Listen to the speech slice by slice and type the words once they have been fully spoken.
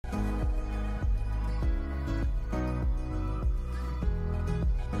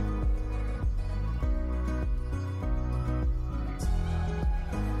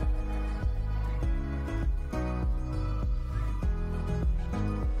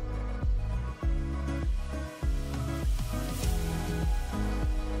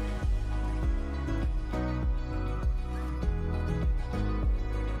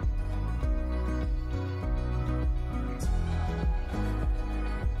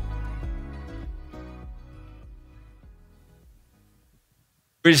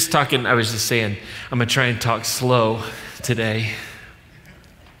We're just talking, I was just saying, I'm going to try and talk slow today.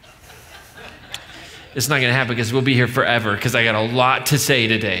 It's not going to happen because we'll be here forever because I got a lot to say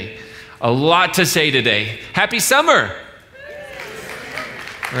today. A lot to say today. Happy summer!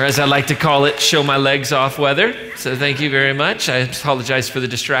 Or as I like to call it, show my legs off weather. So thank you very much. I apologize for the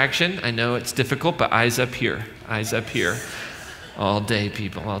distraction. I know it's difficult, but eyes up here. Eyes up here. All day,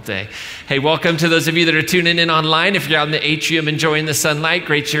 people, all day. Hey, welcome to those of you that are tuning in online. If you're out in the atrium enjoying the sunlight,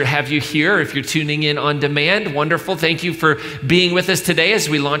 great to have you here. If you're tuning in on demand, wonderful. Thank you for being with us today as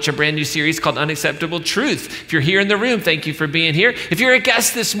we launch a brand new series called Unacceptable Truth. If you're here in the room, thank you for being here. If you're a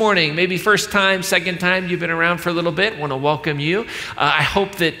guest this morning, maybe first time, second time, you've been around for a little bit, want to welcome you. I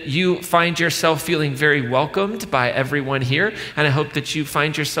hope that you find yourself feeling very welcomed by everyone here, and I hope that you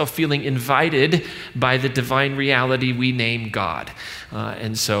find yourself feeling invited by the divine reality we name God.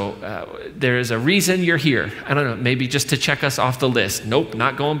 And so there is a reason you're here. I don't know, maybe just to check us off the list. Nope,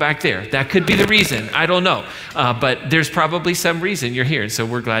 not going back there. That could be the reason. I don't know. But there's probably some reason you're here. And so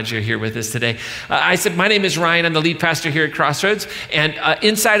we're glad you're here with us today. I said, my name is Ryan. I'm the lead pastor here at Crossroads. And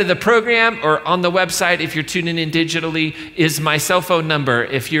inside of the program or on the website, if you're tuning in digitally, is my cell phone number.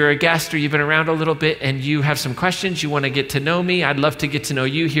 If you're a guest or you've been around a little bit and you have some questions, you want to get to know me, I'd love to get to know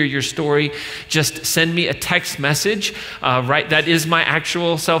you, hear your story. Just send me a text message. That is my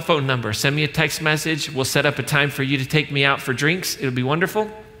actual cell phone number. Send me a text message. We'll set up a time for you to take me out for drinks. It'll be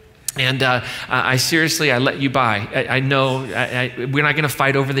wonderful. And I seriously, I let you buy. I know we're not going to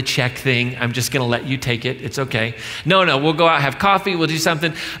fight over the check thing. I'm just going to let you take it. It's okay. No, we'll go out, have coffee. We'll do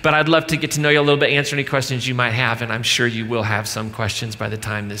something. But I'd love to get to know you a little bit, answer any questions you might have. And I'm sure you will have some questions by the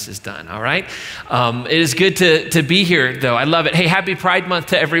time this is done. All right. It is good to be here, though. I love it. Hey, happy Pride Month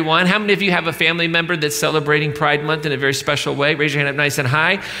to everyone. How many of you have a family member that's celebrating Pride Month in a very special way? Raise your hand up nice and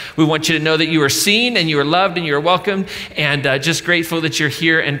high. We want you to know that you are seen and you are loved and you are welcomed. And just grateful that you're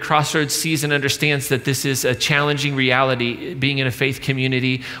here and Crossroads sees and understands that this is a challenging reality, being in a faith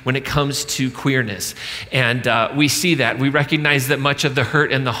community when it comes to queerness. And we see that. We recognize that much of the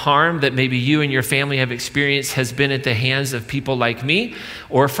hurt and the harm that maybe you and your family have experienced has been at the hands of people like me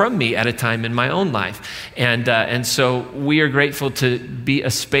or from me at a time in my own life. And so we are grateful to be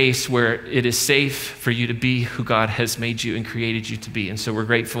a space where it is safe for you to be who God has made you and created you to be. And so we're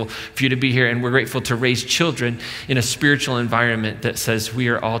grateful for you to be here, and we're grateful to raise children in a spiritual environment that says we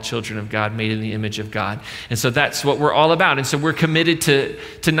are all children of God, made in the image of God. And so that's what we're all about. And so we're committed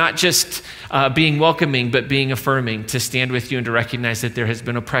to not just being welcoming, but being affirming, to stand with you and to recognize that there has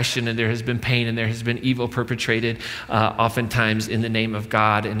been oppression and there has been pain and there has been evil perpetrated oftentimes in the name of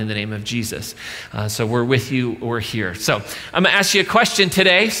God and in the name of Jesus. So we're with you, we're here. So I'm gonna ask you a question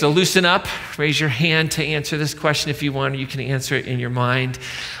today, so loosen up, raise your hand to answer this question if you want, or you can answer it in your mind.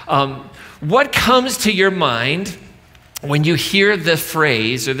 What comes to your mind when you hear the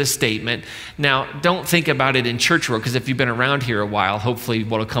phrase or the statement? Now, don't think about it in church world, because if you've been around here a while, hopefully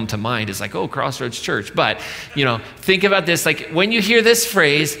what will come to mind is like, oh, Crossroads Church. But, think about this, like when you hear this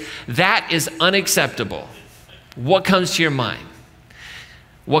phrase, that is unacceptable. What comes to your mind?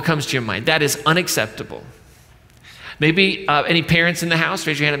 What comes to your mind? That is unacceptable. Maybe any parents in the house,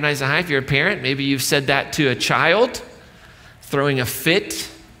 raise your hand up nice and high if you're a parent. Maybe you've said that to a child throwing a fit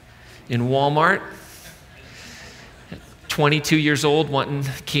in Walmart. 22 years old wanting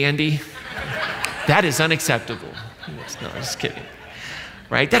candy. That is unacceptable. No, I'm just kidding.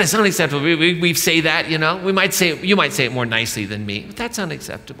 Right? That is unacceptable. We say that, you might say it more nicely than me, but that's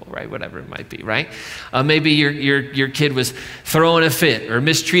unacceptable, right? Whatever it might be, right? Maybe your kid was throwing a fit or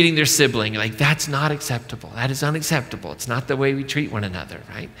mistreating their sibling. Like, that's not acceptable. That is unacceptable. It's not the way we treat one another,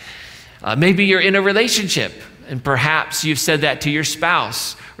 right? Maybe you're in a relationship and perhaps you've said that to your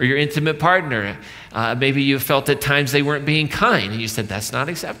spouse or your intimate partner. Maybe you felt at times they weren't being kind and you said, that's not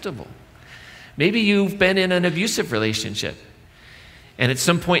acceptable. Maybe you've been in an abusive relationship, and at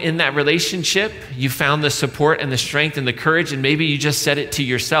some point in that relationship, you found the support and the strength and the courage, and maybe you just said it to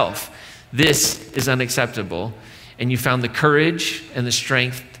yourself, this is unacceptable, and you found the courage and the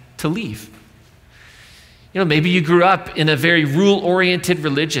strength to leave. Maybe you grew up in a very rule-oriented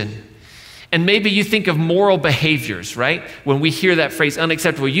religion, and maybe you think of moral behaviors, right? When we hear that phrase,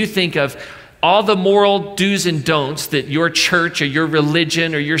 unacceptable, you think of all the moral do's and don'ts that your church or your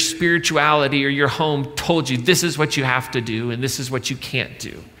religion or your spirituality or your home told you, this is what you have to do and this is what you can't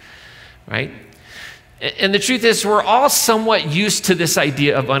do, right? And the truth is, we're all somewhat used to this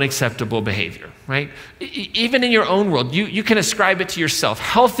idea of unacceptable behavior, right? Even in your own world, you can ascribe it to yourself.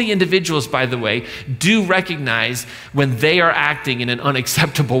 Healthy individuals, by the way, do recognize when they are acting in an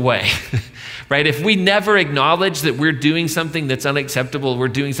unacceptable way, right? If we never acknowledge that we're doing something that's unacceptable, we're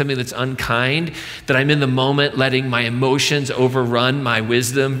doing something that's unkind, that I'm in the moment letting my emotions overrun my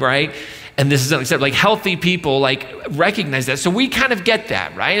wisdom, right? And this is unacceptable. Like healthy people like recognize that. So we kind of get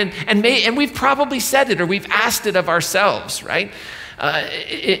that, right? And we've probably said it or we've asked it of ourselves, right?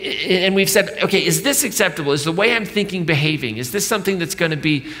 And we've said, okay, is this acceptable? Is the way I'm thinking behaving? Is this something that's going to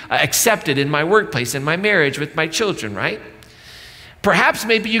be accepted in my workplace, in my marriage, with my children, right? Perhaps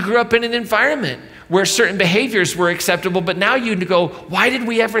maybe you grew up in an environment where certain behaviors were acceptable, but now you go, why did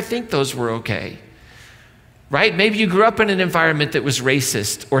we ever think those were okay? Right? Maybe you grew up in an environment that was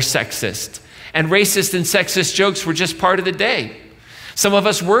racist or sexist, and racist and sexist jokes were just part of the day. Some of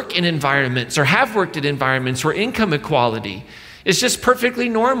us work in environments or have worked in environments where income equality is just perfectly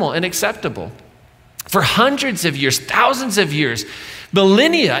normal and acceptable. For hundreds of years, thousands of years,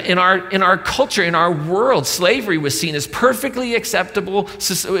 millennia in our culture, in our world, slavery was seen as perfectly acceptable.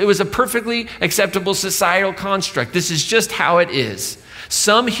 It was a perfectly acceptable societal construct. This is just how it is.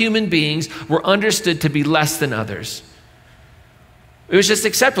 Some human beings were understood to be less than others. It was just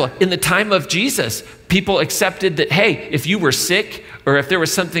acceptable. In the time of Jesus, people accepted that, hey, if you were sick or if there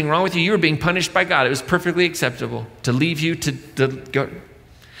was something wrong with you, you were being punished by God. It was perfectly acceptable to leave you to go.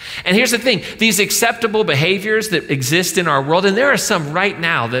 And here's the thing, these acceptable behaviors that exist in our world, and there are some right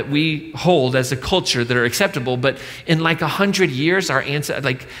now that we hold as a culture that are acceptable, but in like 100 years, our ancestors,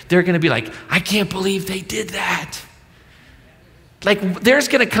 like, they're going to be like, I can't believe they did that. Like, there's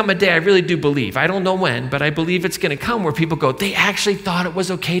going to come a day, I really do believe, I don't know when, but I believe it's going to come where people go, they actually thought it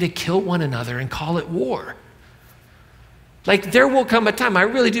was okay to kill one another and call it war. Like, there will come a time, I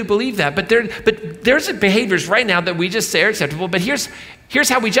really do believe that, but there's behaviors right now that we just say are acceptable, but here's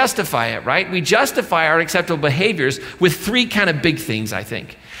how we justify it, right? We justify our acceptable behaviors with three kind of big things, I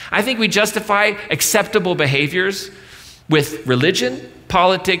think. I think we justify acceptable behaviors with religion,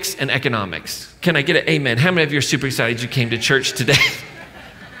 politics, and economics. Can I get an amen? How many of you are super excited you came to church today?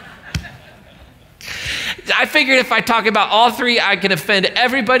 I figured if I talk about all three, I can offend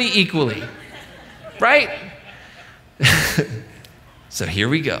everybody equally, right? So here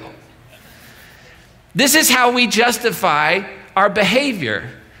we go. This is how we justify our behavior.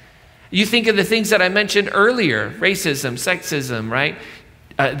 You think of the things that I mentioned earlier, racism, sexism, right?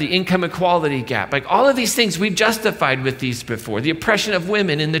 The income equality gap, like all of these things we've justified with these before. The oppression of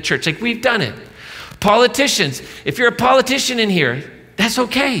women in the church, like we've done it. Politicians, if you're a politician in here, that's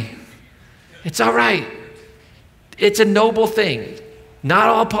okay. It's all right. It's a noble thing. Not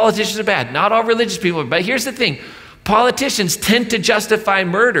all politicians are bad. Not all religious people are bad. But here's the thing. Politicians tend to justify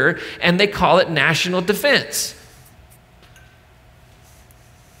murder and they call it national defense.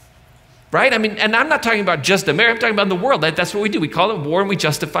 Right? I mean, and I'm not talking about just America, I'm talking about the world. That's what we do. We call it war and we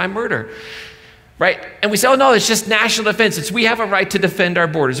justify murder. Right? And we say, oh no, it's just national defense. We have a right to defend our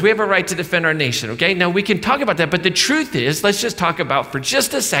borders. We have a right to defend our nation, okay? Now we can talk about that, but the truth is, let's just talk about for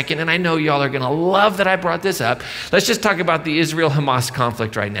just a second, and I know y'all are gonna love that I brought this up. Let's just talk about the Israel-Hamas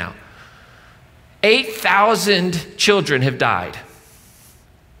conflict right now. 8,000 children have died.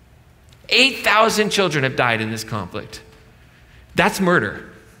 8,000 children have died in this conflict. That's murder.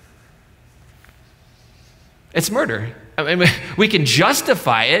 It's murder. I mean, we can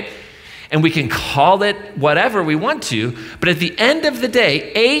justify it and we can call it whatever we want to, but at the end of the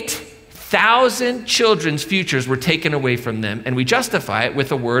day, 8,000 children's futures were taken away from them, and we justify it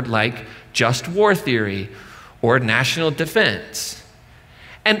with a word like just war theory or national defense.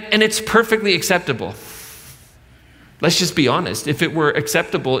 And it's perfectly acceptable. Let's just be honest. If it were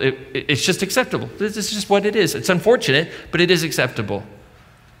acceptable, it's just acceptable. This is just what it is. It's unfortunate, but it is acceptable.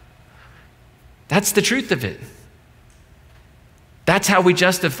 That's the truth of it. That's how we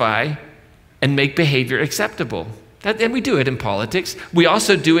justify and make behavior acceptable. And we do it in politics. We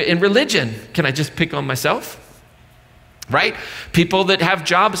also do it in religion. Can I just pick on myself? Right? People that have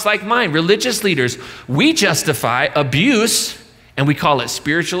jobs like mine, religious leaders, we justify abuse and we call it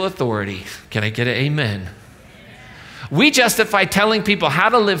spiritual authority. Can I get an amen? We justify telling people how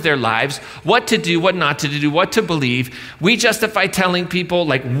to live their lives, what to do, what not to do, what to believe. We justify telling people,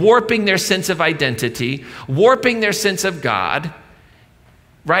 like warping their sense of identity, warping their sense of God,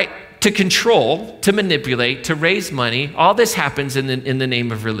 right? To control, to manipulate, to raise money. All this happens in the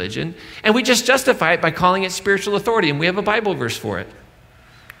name of religion. And we just justify it by calling it spiritual authority. And we have a Bible verse for it.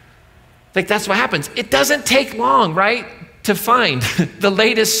 Like, that's what happens. It doesn't take long, right, to find the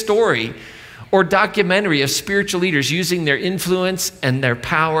latest story or documentary of spiritual leaders using their influence and their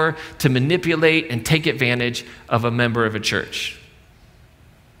power to manipulate and take advantage of a member of a church.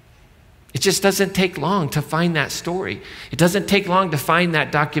 It just doesn't take long to find that story. It doesn't take long to find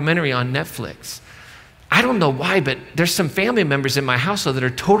that documentary on Netflix. I don't know why, but there's some family members in my household that are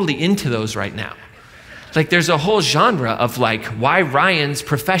totally into those right now. Like there's a whole genre of like why Ryan's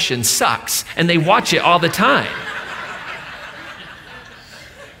profession sucks, and they watch it all the time.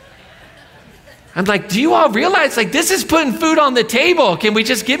 I'm like, do you all realize like this is putting food on the table? Can we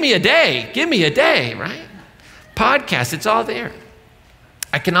just give me a day? Give me a day, right? Podcasts, it's all there.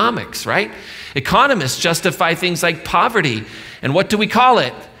 Economics, right? Economists justify things like poverty. And what do we call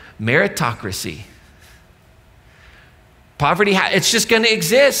it? Meritocracy. Poverty, it's just going to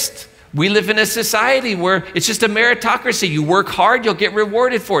exist. We live in a society where it's just a meritocracy. You work hard, you'll get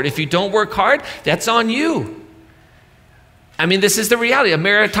rewarded for it. If you don't work hard, that's on you. I mean, this is the reality. A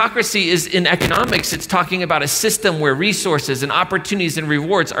meritocracy is in economics. It's talking about a system where resources and opportunities and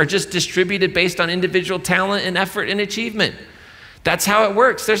rewards are just distributed based on individual talent and effort and achievement. That's how it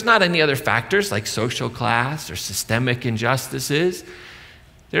works. There's not any other factors like social class or systemic injustices.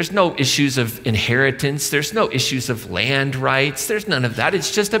 There's no issues of inheritance. There's no issues of land rights. There's none of that.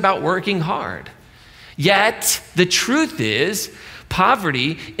 It's just about working hard. Yet, the truth is,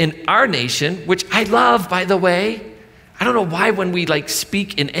 poverty in our nation, which I love, by the way, I don't know why when we like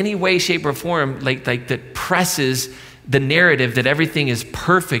speak in any way, shape, or form like that presses the narrative that everything is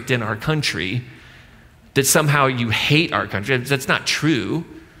perfect in our country, that somehow you hate our country. That's not true.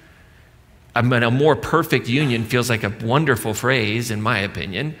 I mean, a more perfect union feels like a wonderful phrase, in my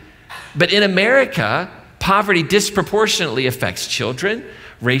opinion. But in America, poverty disproportionately affects children,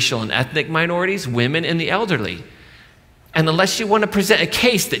 racial and ethnic minorities, women, and the elderly. And unless you want to present a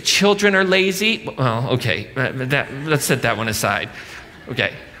case that children are lazy, well, okay, let's set that one aside.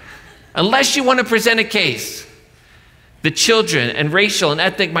 Okay. Unless you want to present a case that children and racial and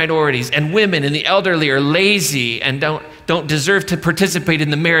ethnic minorities and women and the elderly are lazy and don't deserve to participate in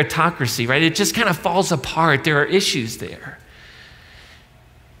the meritocracy, right? It just kind of falls apart. There are issues there.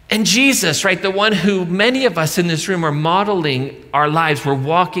 And Jesus, right, the one who many of us in this room are modeling our lives, we're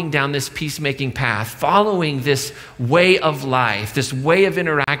walking down this peacemaking path, following this way of life, this way of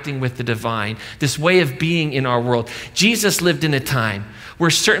interacting with the divine, this way of being in our world. Jesus lived in a time where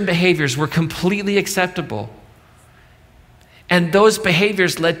certain behaviors were completely acceptable. And those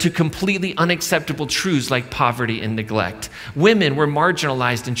behaviors led to completely unacceptable truths like poverty and neglect. Women were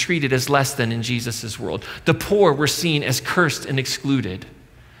marginalized and treated as less than in Jesus' world. The poor were seen as cursed and excluded.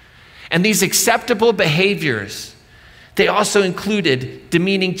 And these acceptable behaviors, they also included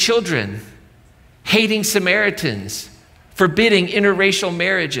demeaning children, hating Samaritans, forbidding interracial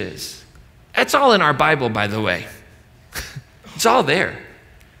marriages. That's all in our Bible, by the way. It's all there.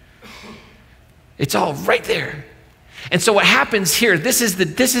 It's all right there. And so what happens here, this is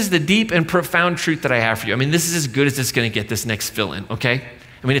the deep and profound truth that I have for you. I mean, this is as good as it's going to get, this next fill-in, okay?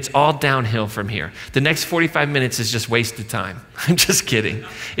 I mean, it's all downhill from here. The next 45 minutes is just wasted time. I'm just kidding.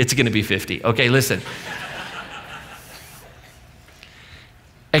 It's going to be 50. Okay, listen.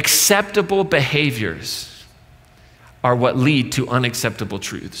 Acceptable behaviors are what lead to unacceptable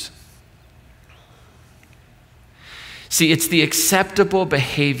truths. See, it's the acceptable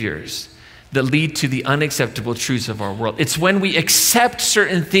behaviors that lead to the unacceptable truths of our world. It's when we accept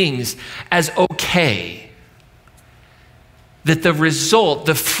certain things as okay that the result,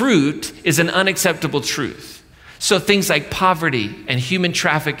 the fruit, is an unacceptable truth. So things like poverty and human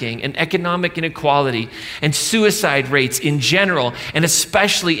trafficking and economic inequality and suicide rates in general, and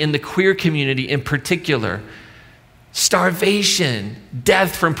especially in the queer community in particular, starvation,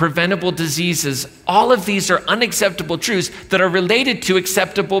 death from preventable diseases, all of these are unacceptable truths that are related to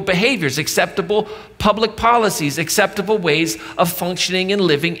acceptable behaviors, acceptable public policies, acceptable ways of functioning and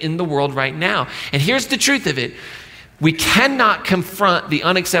living in the world right now. And here's the truth of it. We cannot confront the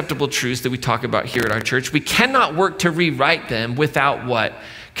unacceptable truths that we talk about here at our church. We cannot work to rewrite them without what?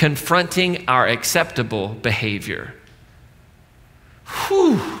 Confronting our acceptable behavior.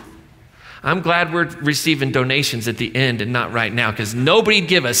 Whew. I'm glad we're receiving donations at the end and not right now, because nobody'd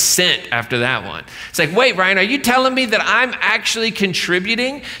give a cent after that one. It's like, wait, Ryan, are you telling me that I'm actually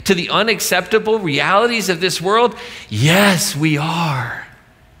contributing to the unacceptable realities of this world? Yes, we are.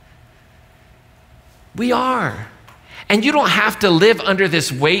 We are. And you don't have to live under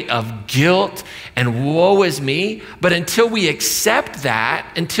this weight of guilt and woe is me, but until we accept that,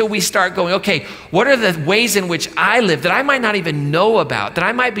 until we start going, okay, what are the ways in which I live that I might not even know about, that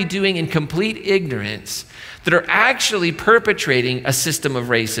I might be doing in complete ignorance, that are actually perpetrating a system of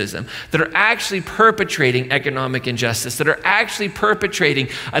racism, that are actually perpetrating economic injustice, that are actually perpetrating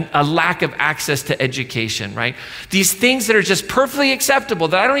a lack of access to education, right? These things that are just perfectly acceptable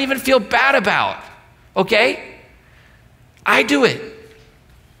that I don't even feel bad about, okay? I do it.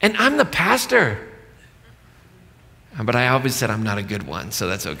 And I'm the pastor. But I always said I'm not a good one, so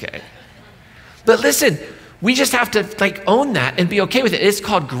that's okay. But listen, we just have to like own that and be okay with it. It's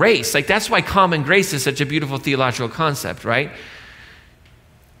called grace. Like that's why common grace is such a beautiful theological concept, right?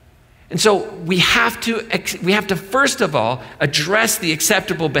 And so we have to first of all address the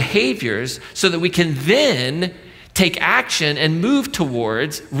acceptable behaviors so that we can then take action and move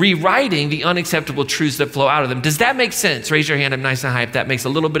towards rewriting the unacceptable truths that flow out of them. Does that make sense? Raise your hand up nice and high if that makes a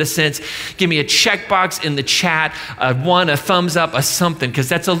little bit of sense. Give me a checkbox in the chat, a thumbs up, a something, because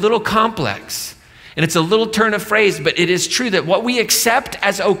that's a little complex. And it's a little turn of phrase, but it is true that what we accept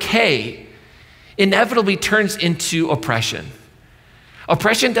as okay inevitably turns into oppression.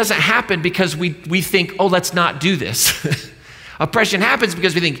 Oppression doesn't happen because we think, oh, let's not do this. Oppression happens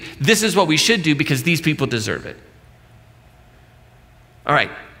because we think this is what we should do because these people deserve it. All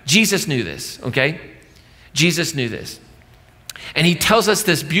right, Jesus knew this, okay? Jesus knew this. And he tells us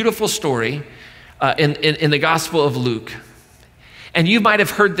this beautiful story in the Gospel of Luke. And you might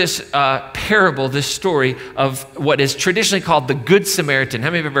have heard this parable, this story of what is traditionally called the Good Samaritan. How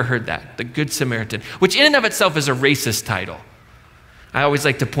many have ever heard that? The Good Samaritan, which in and of itself is a racist title. I always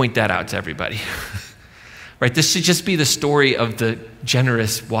like to point that out to everybody. Right? This should just be the story of the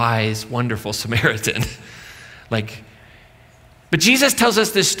generous, wise, wonderful Samaritan. But Jesus tells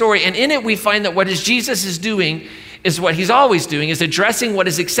us this story, and in it we find that what Jesus is doing is what he's always doing, is addressing what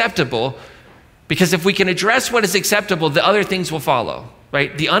is acceptable, because if we can address what is acceptable, the other things will follow,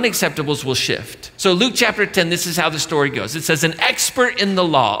 right? The unacceptables will shift. So Luke chapter 10, this is how the story goes. It says, an expert in the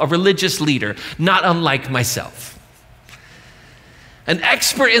law, a religious leader, not unlike myself. An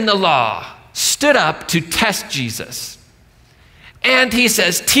expert in the law stood up to test Jesus. And he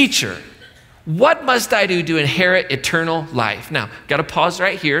says, teacher, what must I do to inherit eternal life? Now, got to pause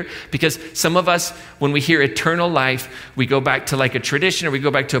right here because some of us, when we hear eternal life, we go back to like a tradition or we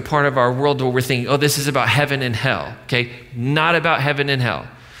go back to a part of our world where we're thinking, oh, this is about heaven and hell, okay? Not about heaven and hell,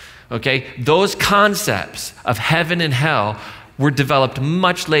 okay? Those concepts of heaven and hell were developed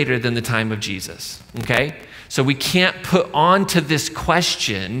much later than the time of Jesus, okay? So we can't put onto this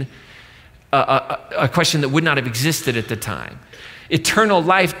question a question that would not have existed at the time. Eternal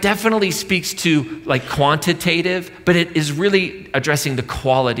life definitely speaks to like quantitative, but it is really addressing the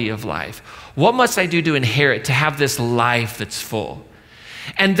quality of life. What must I do to inherit, to have this life that's full?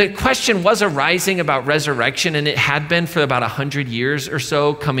 And the question was arising about resurrection, and it had been for about 100 years or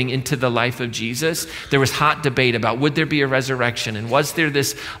so coming into the life of Jesus. There was hot debate about would there be a resurrection, and was there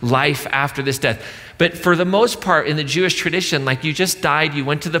this life after this death? But for the most part, in the Jewish tradition, like you just died, you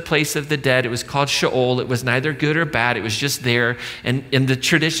went to the place of the dead. It was called Sheol. It was neither good or bad. It was just there. And the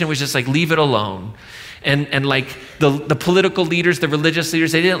tradition was just like, leave it alone. And like the political leaders, the religious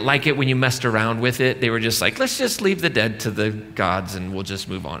leaders, they didn't like it when you messed around with it. They were just like, let's just leave the dead to the gods and we'll just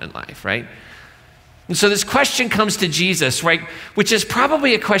move on in life, right? And so this question comes to Jesus, right? Which is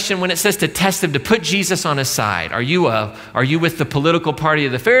probably a question when it says to test him, to put Jesus on his side. Are you with the political party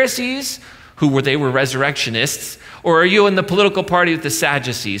of the Pharisees, they were resurrectionists, or are you in the political party of the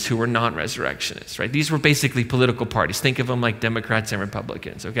Sadducees, who were non-resurrectionists, right? These were basically political parties. Think of them like Democrats and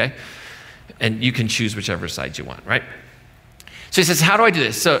Republicans, okay? And you can choose whichever side you want, right? So he says, how do I do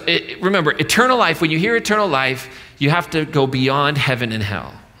this? So remember, eternal life, when you hear eternal life, you have to go beyond heaven and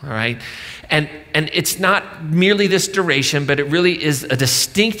hell, all right? And it's not merely this duration, but it really is a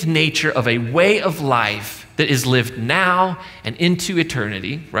distinct nature of a way of life that is lived now and into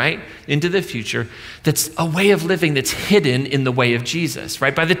eternity, right? Into the future. That's a way of living that's hidden in the way of Jesus,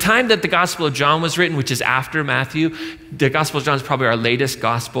 right? By the time that the Gospel of John was written, which is after Matthew, the Gospel of John is probably our latest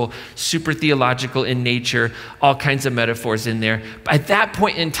gospel, super theological in nature, all kinds of metaphors in there. At that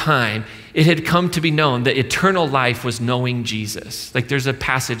point in time, it had come to be known that eternal life was knowing Jesus. Like there's a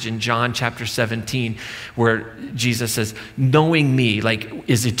passage in John chapter 17 where Jesus says, knowing me, like,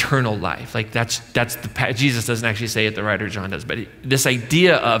 is eternal life. Like Jesus doesn't actually say it, the writer John does, but this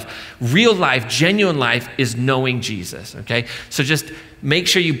idea of real life, genuine life is knowing Jesus, okay? So just make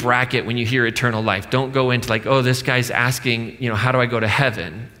sure you bracket when you hear eternal life. Don't go into like, oh, this guy's asking, how do I go to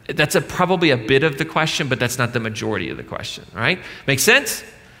heaven? That's probably a bit of the question, but that's not the majority of the question, all right? Make sense?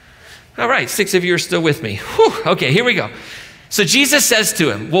 All right, 6 of you are still with me. Whew, okay, here we go. So Jesus says to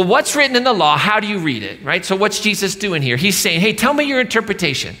him, well, what's written in the law? How do you read it, right? So what's Jesus doing here? He's saying, hey, tell me your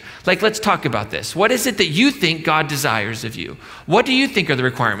interpretation. Like, let's talk about this. What is it that you think God desires of you? What do you think are the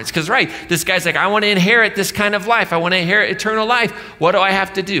requirements? Because, right, this guy's like, I want to inherit this kind of life. I want to inherit eternal life. What do I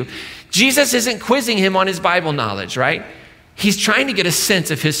have to do? Jesus isn't quizzing him on his Bible knowledge, right? He's trying to get a sense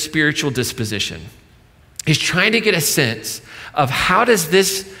of his spiritual disposition. He's trying to get a sense of how does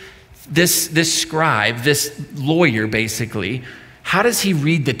this scribe, this lawyer basically, how does he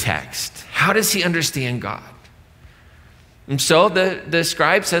read the text? How does he understand God? And so the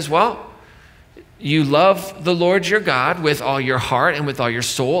scribe says, well, you love the Lord your God with all your heart and with all your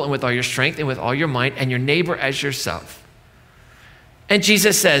soul and with all your strength and with all your mind, and your neighbor as yourself. And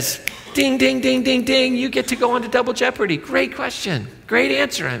Jesus says, ding, ding, ding, ding, ding, you get to go on to double jeopardy. Great question. Great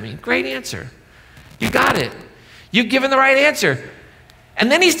answer, great answer. You got it. You've given the right answer.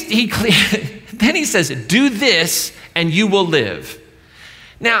 And then then he says, do this and you will live.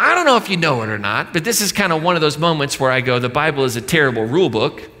 Now, I don't know if you know it or not, but this is kind of one of those moments where I go, the Bible is a terrible rule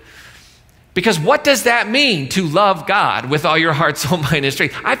book. Because what does that mean to love God with all your heart, soul, mind, and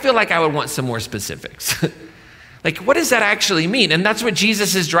strength? I feel like I would want some more specifics. Like, what does that actually mean? And that's what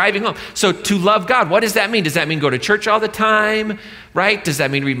Jesus is driving home. So to love God, what does that mean? Does that mean go to church all the time, right? Does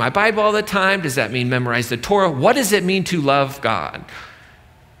that mean read my Bible all the time? Does that mean memorize the Torah? What does it mean to love God?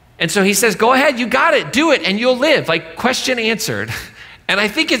 And so he says, go ahead, you got it, do it, and you'll live. Like, question answered. And I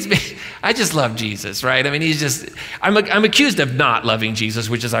think I just love Jesus, right? I'm accused of not loving Jesus,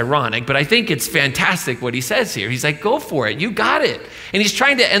 which is ironic, but I think it's fantastic what he says here. He's like, go for it, you got it. And he's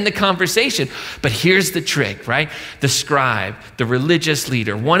trying to end the conversation. But here's the trick, right? The scribe, the religious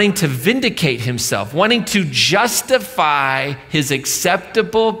leader, wanting to vindicate himself, wanting to justify his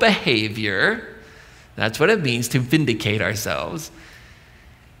acceptable behavior. That's what it means to vindicate ourselves.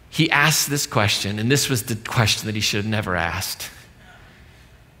 He asked this question, and this was the question that he should have never asked.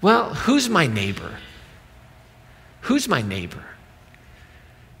 Well, who's my neighbor? Who's my neighbor?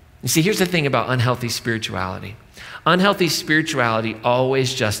 You see, here's the thing about unhealthy spirituality. Unhealthy spirituality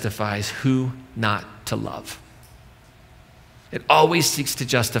always justifies who not to love. It always seeks to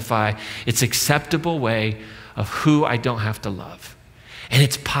justify its acceptable way of who I don't have to love. And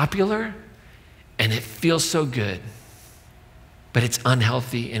it's popular, and it feels so good, but it's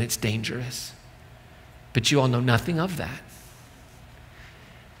unhealthy and it's dangerous. But you all know nothing of that.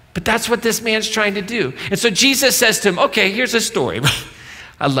 But that's what this man's trying to do. And so Jesus says to him, okay, here's a story.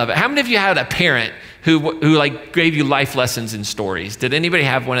 I love it. How many of you had a parent who like gave you life lessons in stories? Did anybody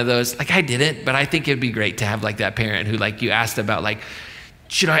have one of those? Like, I didn't, but I think it'd be great to have like that parent who like you asked about, like,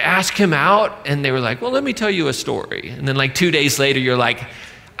 should I ask him out? And they were like, well, let me tell you a story. And then like 2 days later, you're like,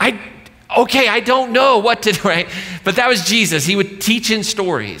 okay, I don't know what to do, right? But that was Jesus. He would teach in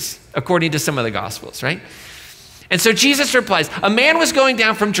stories according to some of the Gospels, right? And so Jesus replies, a man was going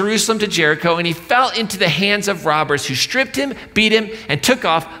down from Jerusalem to Jericho, and he fell into the hands of robbers who stripped him, beat him, and took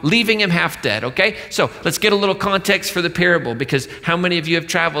off, leaving him half dead, okay? So let's get a little context for the parable, because how many of you have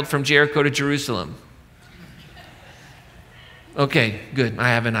traveled from Jericho to Jerusalem? Okay, good. I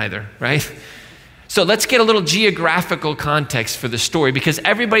haven't either, right? So let's get a little geographical context for the story, because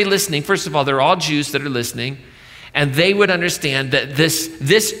everybody listening, first of all, they're all Jews that are listening, and they would understand that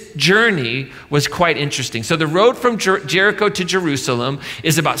this journey was quite interesting. So the road from Jericho to Jerusalem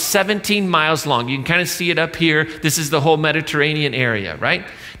is about 17 miles long. You can kind of see it up here. This is the whole Mediterranean area, right?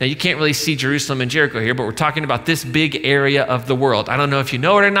 Now, you can't really see Jerusalem and Jericho here, but we're talking about this big area of the world. I don't know if you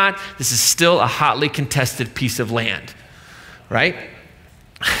know it or not. This is still a hotly contested piece of land, right?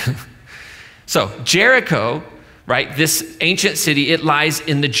 So Jericho, right, this ancient city, it lies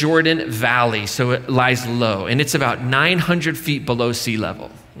in the Jordan Valley, so it lies low, and it's about 900 feet below sea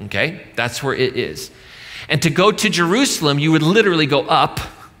level, okay? That's where it is. And to go to Jerusalem, you would literally go up,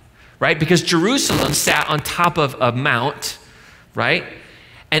 right? Because Jerusalem sat on top of a mount, right?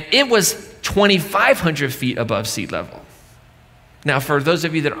 And it was 2,500 feet above sea level. Now, for those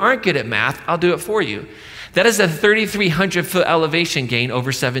of you that aren't good at math, I'll do it for you. That is a 3,300 foot elevation gain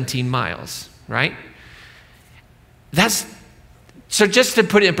over 17 miles, right? So just to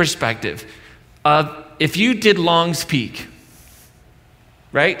put it in perspective, if you did Long's Peak,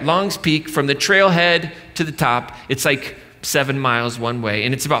 right? Long's Peak from the trailhead to the top, it's like 7 miles one way,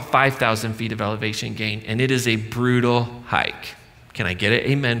 and it's about 5,000 feet of elevation gain, and it is a brutal hike. Can I get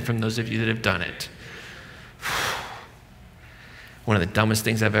an amen from those of you that have done it? One of the dumbest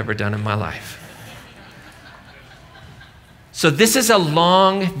things I've ever done in my life. So this is a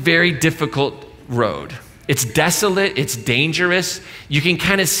long, very difficult road. It's desolate, it's dangerous. You can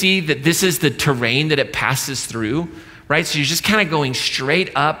kind of see that this is the terrain that it passes through, right? So you're just kind of going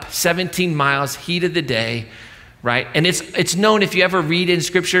straight up, 17 miles, heat of the day, right? And it's known, if you ever read in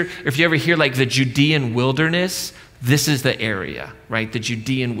scripture, or if you ever hear like the Judean wilderness, this is the area, right? The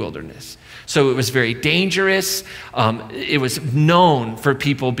Judean wilderness. So it was very dangerous. It was known for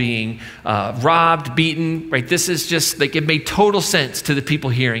people being robbed, beaten, right? This is just like, it made total sense to the people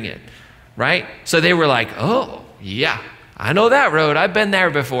hearing it, right? So they were like, oh, yeah, I know that road. I've been there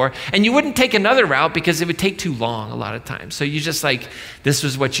before. And you wouldn't take another route because it would take too long a lot of times. So you just like, this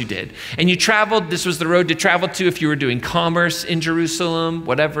was what you did. And you traveled, this was the road to travel to if you were doing commerce in Jerusalem,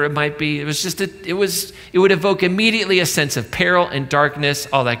 whatever it might be. It was just, it would evoke immediately a sense of peril and darkness,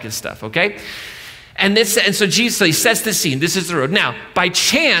 all that good stuff, okay? And so Jesus, so he sets the scene. This is the road. Now, by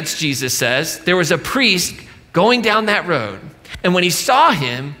chance, Jesus says, there was a priest going down that road. And when he saw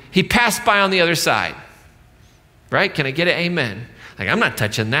him, he passed by on the other side. Right? Can I get an amen? Like, I'm not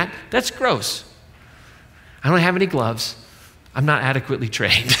touching that. That's gross. I don't have any gloves. I'm not adequately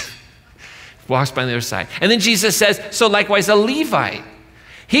trained. Walks by on the other side. And then Jesus says, so likewise a Levite.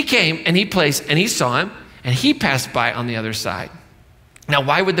 He came and he saw him and he passed by on the other side. Now,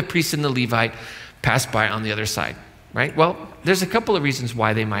 why would the priest and the Levite pass by on the other side? Right? Well, there's a couple of reasons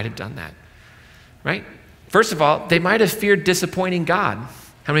why they might have done that. Right? First of all, they might have feared disappointing God.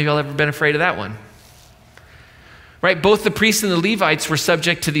 How many of y'all ever been afraid of that one? Right? Both the priests and the Levites were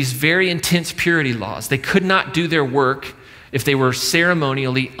subject to these very intense purity laws. They could not do their work if they were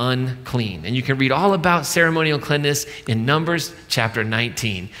ceremonially unclean. And you can read all about ceremonial cleanness in Numbers chapter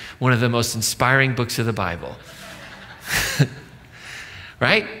 19, one of the most inspiring books of the Bible.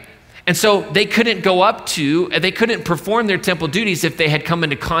 Right? And so they couldn't they couldn't perform their temple duties if they had come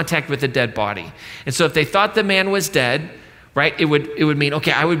into contact with a dead body. And so if they thought the man was dead, right, it would mean,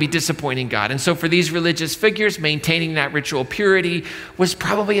 okay, I would be disappointing God. And so for these religious figures, maintaining that ritual purity was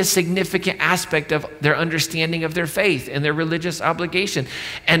probably a significant aspect of their understanding of their faith and their religious obligation.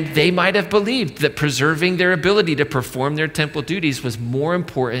 And they might have believed that preserving their ability to perform their temple duties was more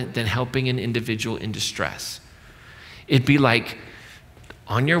important than helping an individual in distress. It'd be like,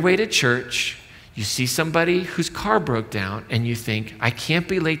 on your way to church, you see somebody whose car broke down and you think, I can't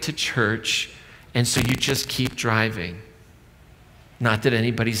be late to church, and so you just keep driving. Not that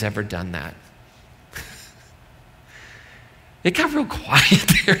anybody's ever done that. It got real quiet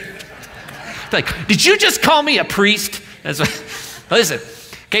there. Like, did you just call me a priest? Listen,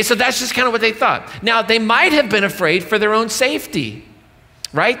 okay, so that's just kind of what they thought. Now, they might have been afraid for their own safety,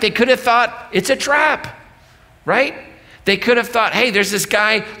 right? They could have thought it's a trap, right? They could have thought, hey, there's this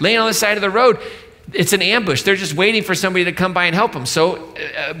guy laying on the side of the road. It's an ambush. They're just waiting for somebody to come by and help them. So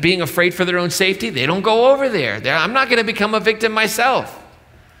being afraid for their own safety, they don't go over there. I'm not going to become a victim myself.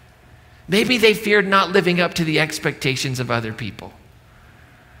 Maybe they feared not living up to the expectations of other people.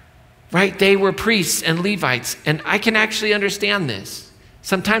 Right? They were priests and Levites, and I can actually understand this.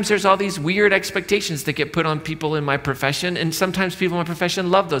 Sometimes there's all these weird expectations that get put on people in my profession, and sometimes people in my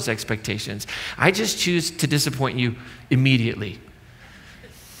profession love those expectations. I just choose to disappoint you immediately.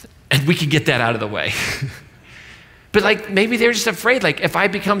 And we can get that out of the way. But like, maybe they're just afraid, like, if I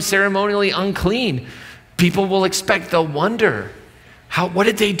become ceremonially unclean, people will expect, they'll wonder, what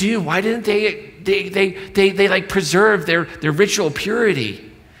did they do? Why didn't they like preserve their ritual purity?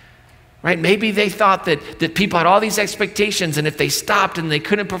 Right? Maybe they thought that people had all these expectations, and if they stopped and they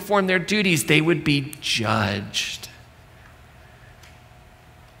couldn't perform their duties, they would be judged.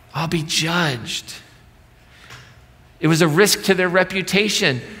 I'll be judged. It was a risk to their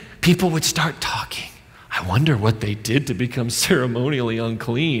reputation. People would start talking. I wonder what they did to become ceremonially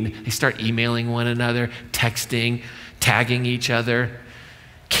unclean. They start emailing one another, texting, tagging each other.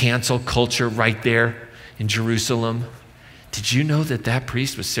 Cancel culture right there in Jerusalem. Did you know that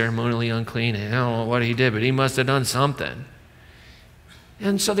priest was ceremonially unclean? And I don't know what he did, but he must have done something.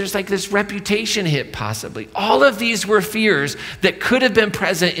 And so there's like this reputation hit possibly. All of these were fears that could have been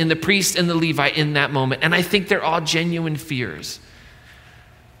present in the priest and the Levite in that moment. And I think they're all genuine fears.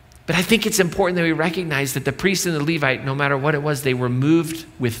 But I think it's important that we recognize that the priest and the Levite, no matter what it was, they were moved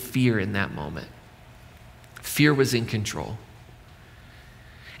with fear in that moment. Fear was in control.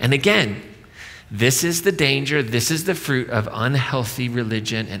 And again, this is the danger, this is the fruit of unhealthy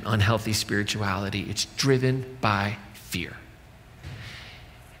religion and unhealthy spirituality. It's driven by fear.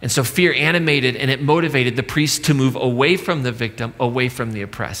 And so fear animated and it motivated the priest to move away from the victim, away from the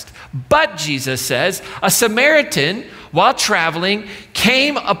oppressed. But Jesus says, a Samaritan, while traveling,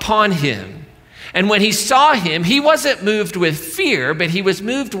 came upon him. And when he saw him, he wasn't moved with fear, but he was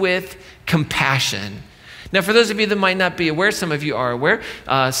moved with compassion. Now, for those of you that might not be aware, some of you are aware,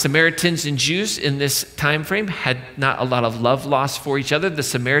 Samaritans and Jews in this time frame had not a lot of love lost for each other. The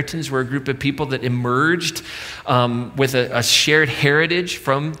Samaritans were a group of people that emerged with a shared heritage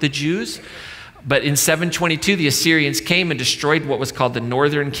from the Jews. But in 722, the Assyrians came and destroyed what was called the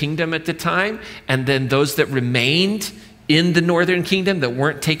northern kingdom at the time. And then those that remained in the northern kingdom that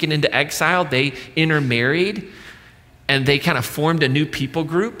weren't taken into exile, they intermarried and they kind of formed a new people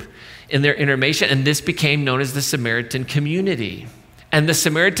group in their intermarriage, and this became known as the Samaritan community. And the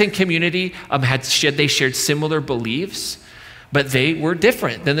Samaritan community they shared similar beliefs, but they were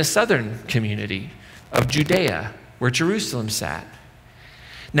different than the southern community of Judea, where Jerusalem sat.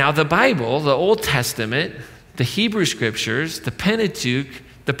 Now the Bible, the Old Testament, the Hebrew scriptures, the Pentateuch,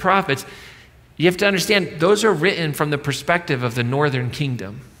 the prophets, you have to understand, those are written from the perspective of the northern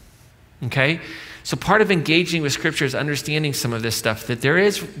kingdom, okay? So part of engaging with Scripture is understanding some of this stuff, that there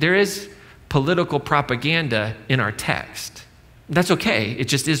is political propaganda in our text. That's okay. It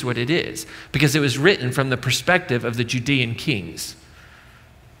just is what it is, because it was written from the perspective of the Judean kings.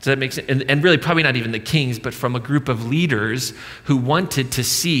 Does that make sense? And really probably not even the kings, but from a group of leaders who wanted to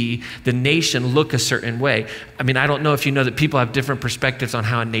see the nation look a certain way. I mean, I don't know if you know that people have different perspectives on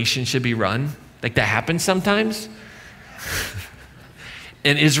how a nation should be run. Like that happens sometimes.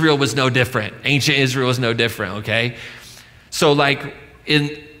 And Israel was no different. Ancient Israel was no different, okay? So like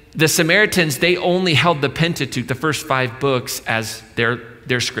in the Samaritans, they only held the Pentateuch, the first 5 books, as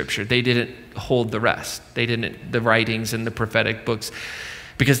their scripture. They didn't hold the rest. They didn't, the writings and the prophetic books,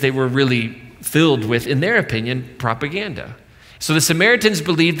 because they were really filled with, in their opinion, propaganda. So the Samaritans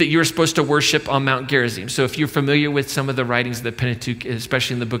believed that you were supposed to worship on Mount Gerizim. So if you're familiar with some of the writings of the Pentateuch,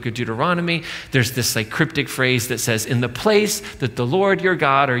 especially in the book of Deuteronomy, there's this like cryptic phrase that says, in the place that the Lord your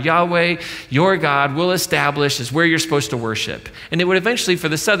God, or Yahweh your God, will establish is where you're supposed to worship. And it would eventually, for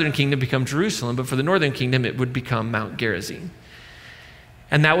the southern kingdom, become Jerusalem, but for the northern kingdom, it would become Mount Gerizim.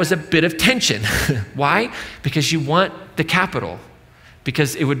 And that was a bit of tension. Why? Because you want the capital,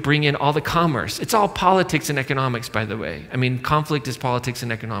 because it would bring in all the commerce. It's all politics and economics, by the way. I mean, conflict is politics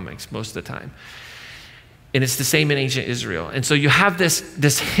and economics most of the time. And it's the same in ancient Israel. And so you have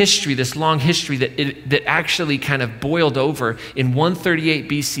this history, this long history that actually kind of boiled over in 138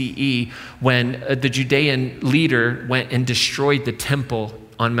 BCE when the Judean leader went and destroyed the temple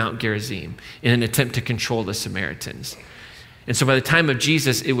on Mount Gerizim in an attempt to control the Samaritans. And so by the time of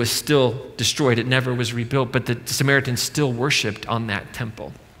Jesus, it was still destroyed. It never was rebuilt, but the Samaritans still worshiped on that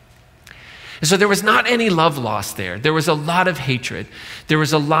temple. And so there was not any love lost there. There was a lot of hatred. There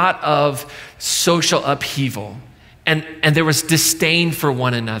was a lot of social upheaval. And there was disdain for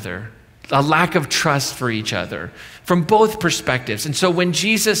one another, a lack of trust for each other from both perspectives. And so when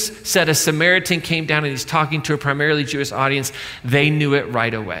Jesus said a Samaritan came down and he's talking to a primarily Jewish audience, they knew it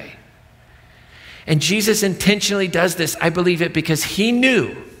right away. And Jesus intentionally does this, I believe it, because he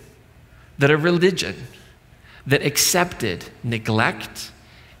knew that a religion that accepted neglect,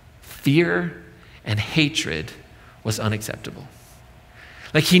 fear, and hatred was unacceptable.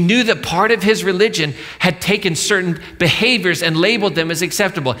 Like he knew that part of his religion had taken certain behaviors and labeled them as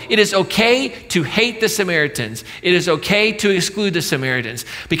acceptable. It is okay to hate the Samaritans. It is okay to exclude the Samaritans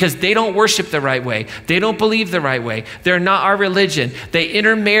because they don't worship the right way. They don't believe the right way. They're not our religion. They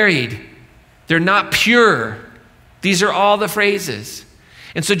intermarried. They're not pure. These are all the phrases.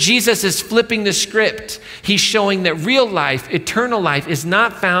 And so Jesus is flipping the script. He's showing that real life, eternal life, is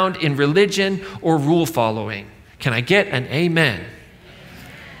not found in religion or rule following. Can I get an amen?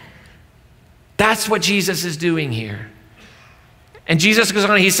 That's what Jesus is doing here. And Jesus goes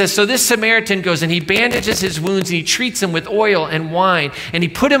on, he says, so this Samaritan goes and he bandages his wounds and he treats him with oil and wine. And he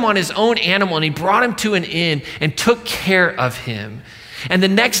put him on his own animal and he brought him to an inn and took care of him. And the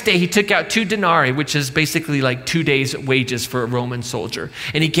next day he took out 2 denarii, which is basically like 2 days' wages for a Roman soldier.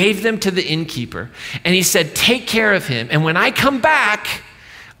 And he gave them to the innkeeper. And he said, take care of him. And when I come back,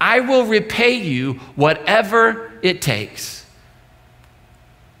 I will repay you whatever it takes.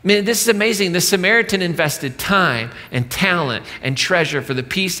 I mean, this is amazing. The Samaritan invested time and talent and treasure for the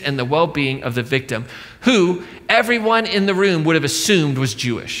peace and the well-being of the victim, who everyone in the room would have assumed was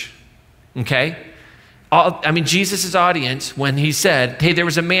Jewish. Okay? Jesus' audience, when he said, hey, there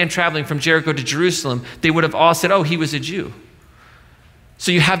was a man traveling from Jericho to Jerusalem, they would have all said, oh, he was a Jew.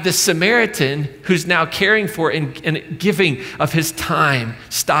 So you have this Samaritan who's now caring for and giving of his time,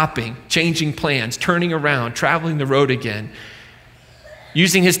 stopping, changing plans, turning around, traveling the road again.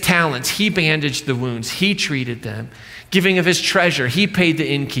 Using his talents, he bandaged the wounds, he treated them. Giving of his treasure, he paid the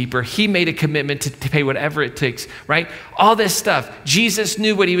innkeeper, he made a commitment to pay whatever it takes, right? All this stuff. Jesus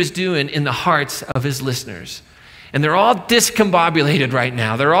knew what he was doing in the hearts of his listeners. And they're all discombobulated right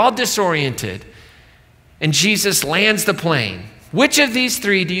now. They're all disoriented. And Jesus lands the plane. Which of these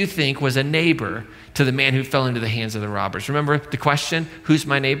 3 do you think was a neighbor to the man who fell into the hands of the robbers? Remember the question, who's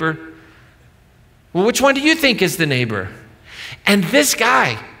my neighbor? Well, which one do you think is the neighbor? And this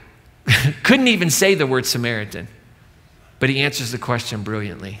guy couldn't even say the word Samaritan, but he answers the question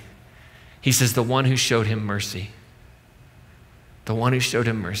brilliantly. He says, the one who showed him mercy. The one who showed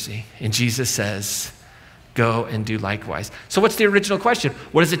him mercy. And Jesus says, go and do likewise. So what's the original question?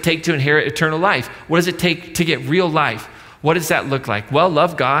 What does it take to inherit eternal life? What does it take to get real life? What does that look like? Well,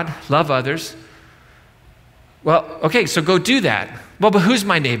 love God, love others. Well, okay, so go do that. Well, but who's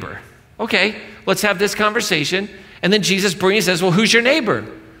my neighbor? Okay, let's have this conversation. And then Jesus brings and says, well, who's your neighbor?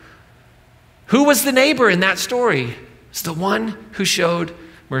 Who was the neighbor in that story? It's the one who showed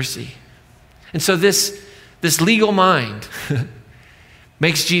mercy. And so this legal mind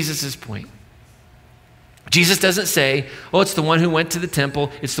makes Jesus' point. Jesus doesn't say, oh, it's the one who went to the temple.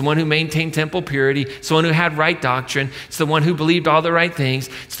 It's the one who maintained temple purity. It's the one who had right doctrine. It's the one who believed all the right things.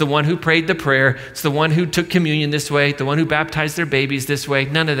 It's the one who prayed the prayer. It's the one who took communion this way. The one who baptized their babies this way.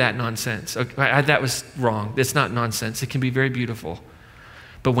 None of that nonsense. Okay, that was wrong. It's not nonsense. It can be very beautiful.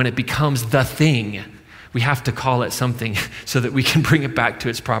 But when it becomes the thing, we have to call it something so that we can bring it back to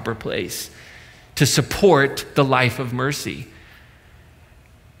its proper place to support the life of mercy.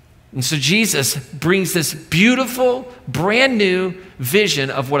 And so Jesus brings this beautiful, brand new vision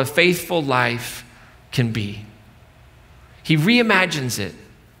of what a faithful life can be. He reimagines it.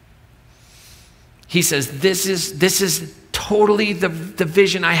 He says, this is totally the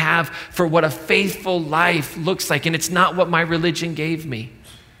vision I have for what a faithful life looks like, and it's not what my religion gave me.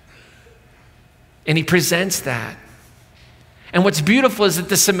 And he presents that. And what's beautiful is that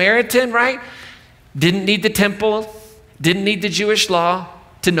the Samaritan, right, didn't need the temple, didn't need the Jewish law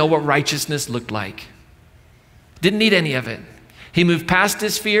to know what righteousness looked like. Didn't need any of it. He moved past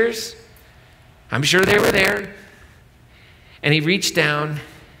his fears. I'm sure they were there. And he reached down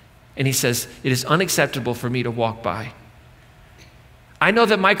and he says, it is unacceptable for me to walk by. I know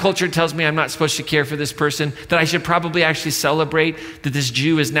that my culture tells me I'm not supposed to care for this person, that I should probably actually celebrate that this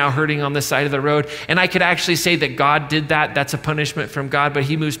Jew is now hurting on the side of the road. And I could actually say that God did that. That's a punishment from God. But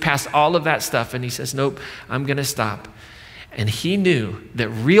he moves past all of that stuff and he says, nope, I'm going to stop. And he knew that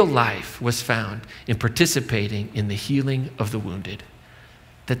real life was found in participating in the healing of the wounded.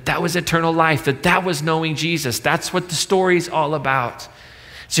 That was eternal life, that was knowing Jesus. That's what the story's all about.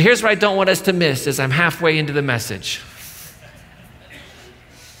 So here's what I don't want us to miss as I'm halfway into the message.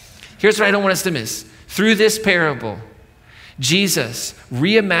 Here's what I don't want us to miss. Through this parable, Jesus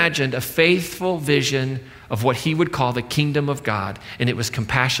reimagined a faithful vision of what he would call the kingdom of God, and it was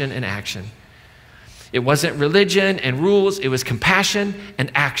compassion and action. It wasn't religion and rules, it was compassion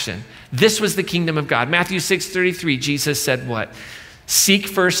and action. This was the kingdom of God. Matthew 6:33, Jesus said what? Seek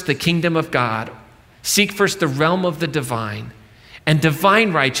first the kingdom of God. Seek first the realm of the divine. And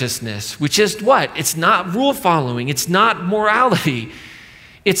divine righteousness, which is what? It's not rule following. It's not morality.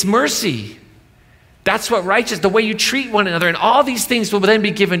 It's mercy. That's what righteous, the way you treat one another, and all these things will then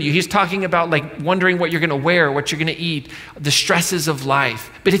be given you. He's talking about like wondering what you're going to wear, what you're going to eat, the stresses of life.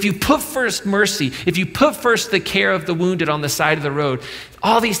 But if you put first mercy, if you put first the care of the wounded on the side of the road,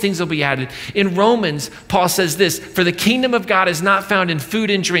 all these things will be added. In Romans, Paul says this, for the kingdom of God is not found in food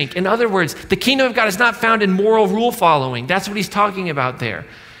and drink. In other words, the kingdom of God is not found in moral rule following. That's what he's talking about there.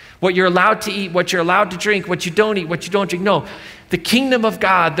 What you're allowed to eat, what you're allowed to drink, what you don't eat, what you don't drink. No, the kingdom of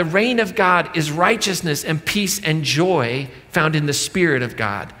God, the reign of God is righteousness and peace and joy found in the Spirit of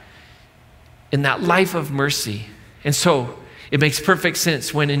God, in that life of mercy. And so it makes perfect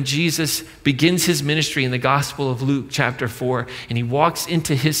sense when Jesus begins his ministry in the Gospel of Luke chapter 4, and he walks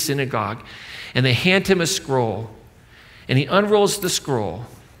into his synagogue and they hand him a scroll and he unrolls the scroll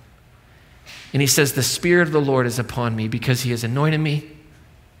and he says, the Spirit of the Lord is upon me because he has anointed me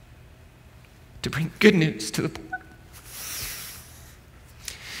to bring good news to the poor.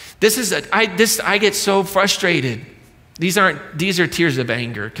 I get so frustrated. These are tears of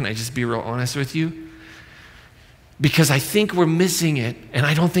anger. Can I just be real honest with you? Because I think we're missing it, and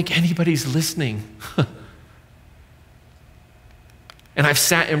I don't think anybody's listening. And I've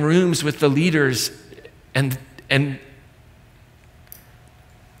sat in rooms with the leaders, but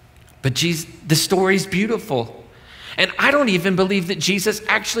the story's beautiful. And I don't even believe that Jesus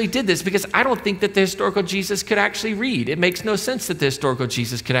actually did this because I don't think that the historical Jesus could actually read. It makes no sense that the historical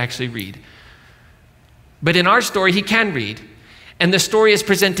Jesus could actually read. But in our story, he can read. And the story is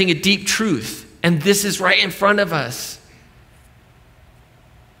presenting a deep truth. And this is right in front of us.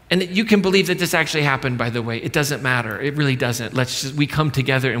 And you can believe that this actually happened, by the way. It doesn't matter. It really doesn't. We come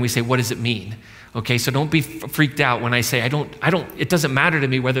together and we say, what does it mean? Okay, so don't be freaked out when I say, it doesn't matter to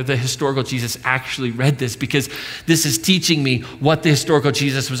me whether the historical Jesus actually read this, because this is teaching me what the historical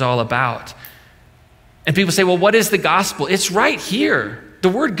Jesus was all about. And people say, well, what is the gospel? It's right here. The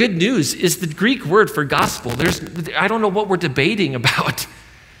word good news is the Greek word for gospel. I don't know what we're debating about.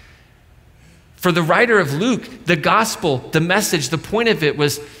 For the writer of Luke, the gospel, the message, the point of it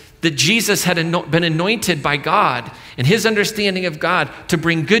was that Jesus had been anointed by God and his understanding of God to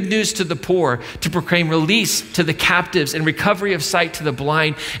bring good news to the poor, to proclaim release to the captives and recovery of sight to the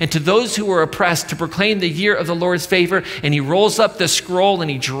blind, and to those who were oppressed, to proclaim the year of the Lord's favor. And he rolls up the scroll and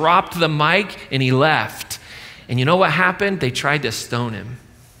he dropped the mic and he left. And you know what happened? They tried to stone him.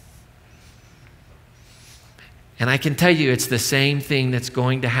 And I can tell you it's the same thing that's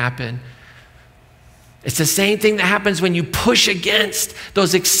going to happen. It's the same thing that happens when you push against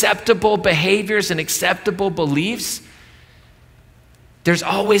those acceptable behaviors and acceptable beliefs. There's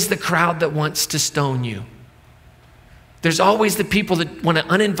always the crowd that wants to stone you. There's always the people that want to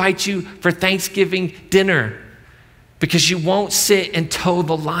uninvite you for Thanksgiving dinner because you won't sit and toe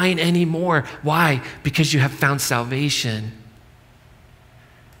the line anymore. Why? Because you have found salvation.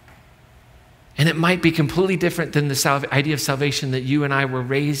 And it might be completely different than the idea of salvation that you and I were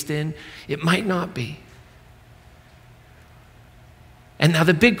raised in. It might not be. And now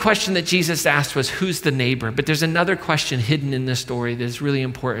the big question that Jesus asked was, who's the neighbor? But there's another question hidden in this story that is really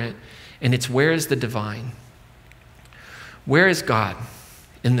important, and it's, where is the divine? Where is God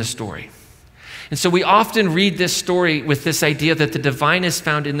in this story? And so we often read this story with this idea that the divine is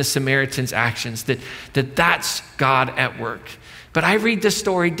found in the Samaritan's actions, that's God at work. But I read this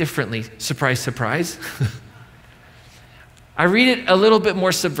story differently. Surprise, surprise. I read it a little bit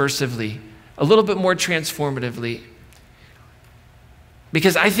more subversively, a little bit more transformatively.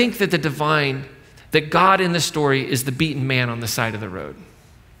 Because I think that the divine, that God in the story is the beaten man on the side of the road.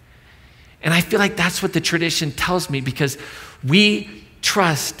 And I feel like that's what the tradition tells me, because we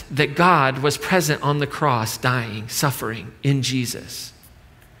trust that God was present on the cross, dying, suffering in Jesus.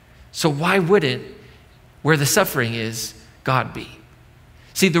 So why wouldn't, where the suffering is, God be?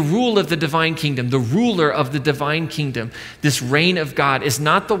 See, the rule of the divine kingdom, the ruler of the divine kingdom, this reign of God is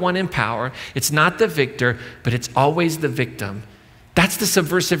not the one in power, it's not the victor, but it's always the victim. That's the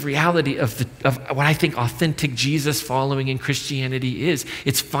subversive reality of what I think authentic Jesus following in Christianity is.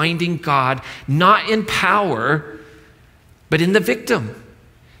 It's finding God not in power, but in the victim.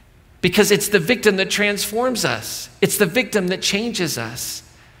 Because it's the victim that transforms us. It's the victim that changes us.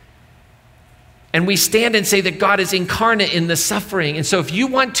 And we stand and say that God is incarnate in the suffering. And so if you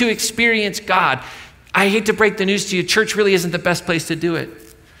want to experience God, I hate to break the news to you, church really isn't the best place to do it.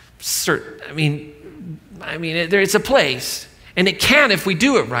 I mean, it's a place. And it can if we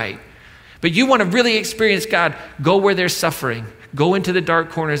do it right. But you want to really experience God, go where there's suffering. Go into the dark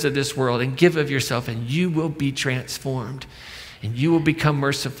corners of this world and give of yourself, and you will be transformed. And you will become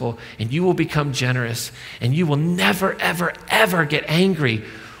merciful, and you will become generous, and you will never, ever, ever get angry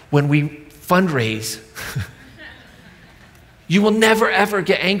when we fundraise. You will never, ever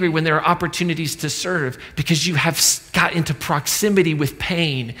get angry when there are opportunities to serve, because you have got into proximity with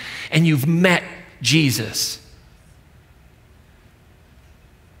pain and you've met Jesus.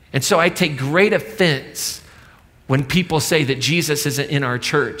 And so I take great offense when people say that Jesus isn't in our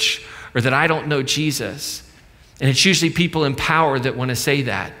church or that I don't know Jesus. And it's usually people in power that want to say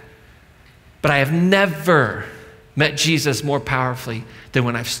that. But I have never met Jesus more powerfully than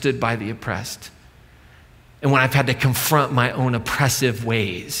when I've stood by the oppressed and when I've had to confront my own oppressive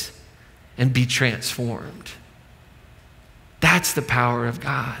ways and be transformed. That's the power of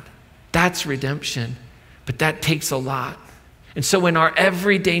God. That's redemption. But that takes a lot. And so in our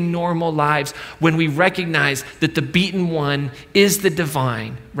everyday normal lives, when we recognize that the beaten one is the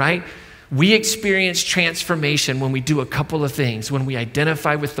divine, right? We experience transformation when we do a couple of things. When we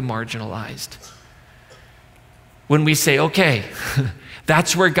identify with the marginalized. When we say, okay,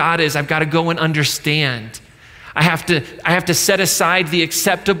 that's where God is. I've got to go and understand. I have to set aside the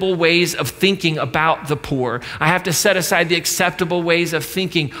acceptable ways of thinking about the poor. I have to set aside the acceptable ways of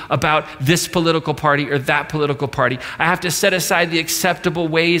thinking about this political party or that political party. I have to set aside the acceptable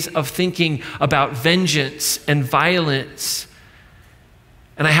ways of thinking about vengeance and violence.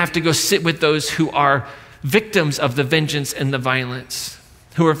 And I have to go sit with those who are victims of the vengeance and the violence,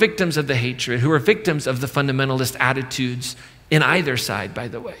 who are victims of the hatred, who are victims of the fundamentalist attitudes in either side, by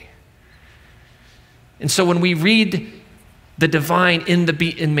the way. And so when we read the divine in the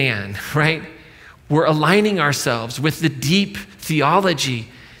beaten man, right, we're aligning ourselves with the deep theology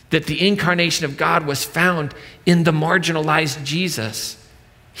that the incarnation of God was found in the marginalized Jesus.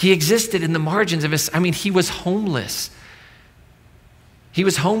 He existed in the margins of he was homeless. He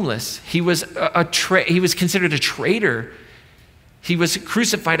was homeless. He was he was considered a traitor. He was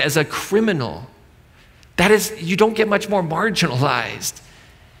crucified as a criminal. That is, you don't get much more marginalized.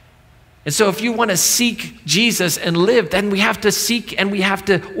 And so if you want to seek Jesus and live, then we have to seek and we have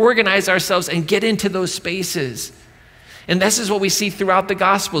to organize ourselves and get into those spaces. And this is what we see throughout the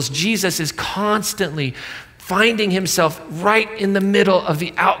Gospels. Jesus is constantly finding himself right in the middle of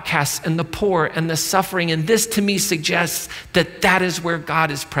the outcasts and the poor and the suffering. And this to me suggests that that is where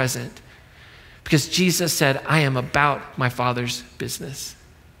God is present. Because Jesus said, I am about my Father's business.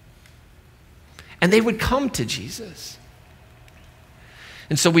 And they would come to Jesus.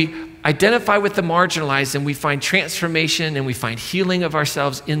 And so we identify with the marginalized and we find transformation and we find healing of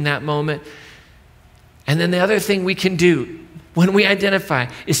ourselves in that moment. And then the other thing we can do when we identify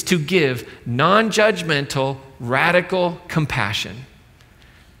is to give non-judgmental, radical compassion.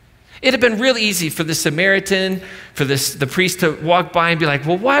 It had been real easy for the Samaritan, for the priest to walk by and be like,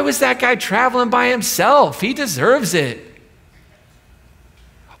 well, why was that guy traveling by himself? He deserves it.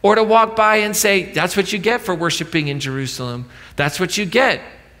 Or to walk by and say, that's what you get for worshiping in Jerusalem. That's what you get.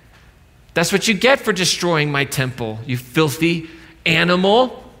 That's what you get for destroying my temple, you filthy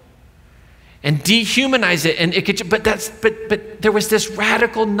animal. And dehumanize it. And it could, but there was this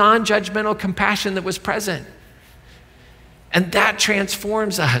radical, non-judgmental compassion that was present. And that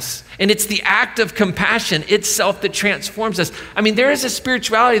transforms us. And it's the act of compassion itself that transforms us. I mean, there is a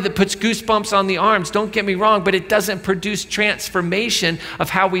spirituality that puts goosebumps on the arms, don't get me wrong, but it doesn't produce transformation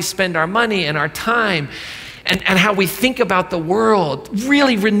of how we spend our money and our time and how we think about the world,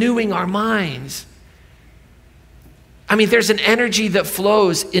 really renewing our minds. I mean, there's an energy that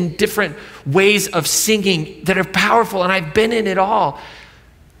flows in different ways of singing that are powerful, and I've been in it all.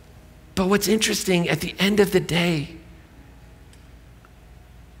 But what's interesting, at the end of the day,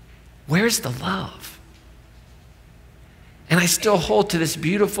 where's the love? And I still hold to this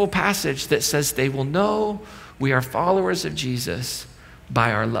beautiful passage that says they will know we are followers of Jesus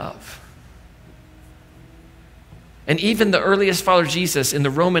by our love. And even the earliest followers of Jesus in the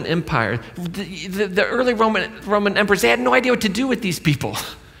Roman Empire, the early Roman emperors, they had no idea what to do with these people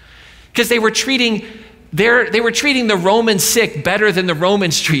because they were treating the Roman sick better than the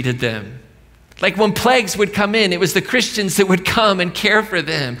Romans treated them. Like when plagues would come in, it was the Christians that would come and care for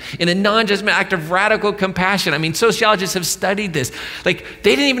them in a non-judgmental act of radical compassion. I mean, sociologists have studied this. Like,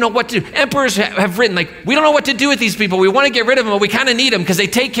 they didn't even know what to do. Emperors have written, like, we don't know what to do with these people. We want to get rid of them, but we kind of need them because they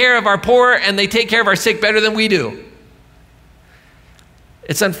take care of our poor and they take care of our sick better than we do.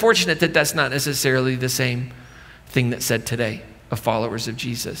 It's unfortunate that that's not necessarily the same thing that's said today of followers of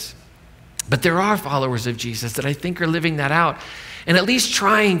Jesus. But there are followers of Jesus that I think are living that out and at least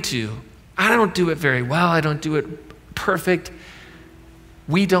trying to. I don't do it very well. I don't do it perfect.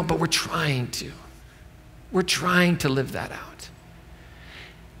 We don't, but we're trying to. We're trying to live that out.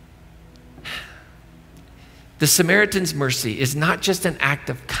 The Samaritan's mercy is not just an act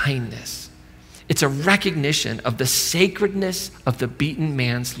of kindness. It's a recognition of the sacredness of the beaten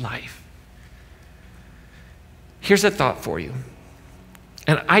man's life. Here's a thought for you.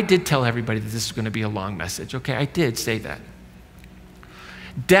 And I did tell everybody that this is going to be a long message, okay? I did say that.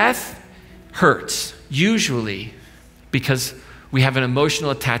 Death hurts, usually because we have an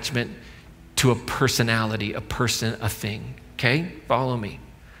emotional attachment to a personality, a person, a thing, okay? Follow me.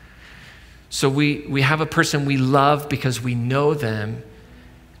 So we have a person we love because we know them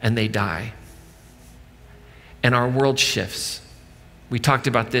and they die. And our world shifts. We talked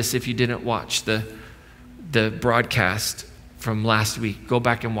about this if you didn't watch the broadcast from last week. Go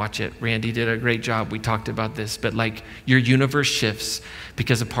back and watch it. Randy did a great job. We talked about this. But like your universe shifts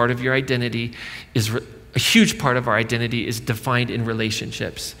because a part of your identity is, a huge part of our identity is defined in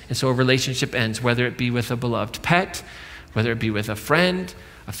relationships. And so a relationship ends, whether it be with a beloved pet, whether it be with a friend,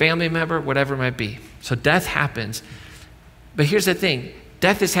 a family member, whatever it might be. So death happens. But here's the thing.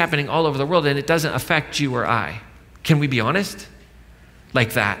 Death is happening all over the world and it doesn't affect you or I. Can we be honest?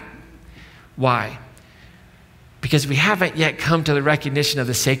 Like that. Why? Because we haven't yet come to the recognition of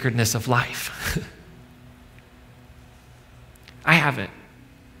the sacredness of life. I haven't.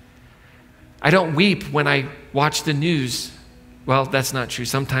 I don't weep when I watch the news. Well, that's not true.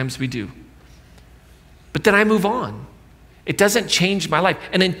 Sometimes we do. But then I move on. It doesn't change my life.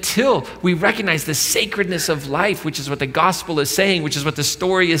 And until we recognize the sacredness of life, which is what the gospel is saying, which is what the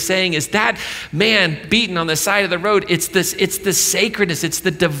story is saying, is that man beaten on the side of the road, it's the sacredness, it's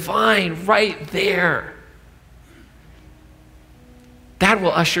the divine right there. That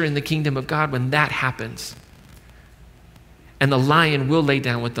will usher in the kingdom of God when that happens. And the lion will lay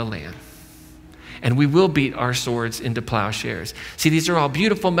down with the lamb. And we will beat our swords into plowshares. See, these are all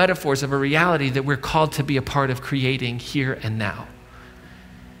beautiful metaphors of a reality that we're called to be a part of creating here and now.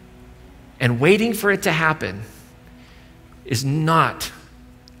 And waiting for it to happen is not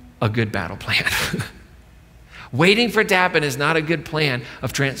a good battle plan. Waiting for it to happen is not a good plan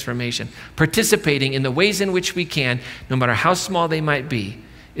of transformation. Participating in the ways in which we can, no matter how small they might be,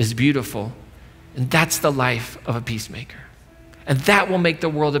 is beautiful. And that's the life of a peacemaker. And that will make the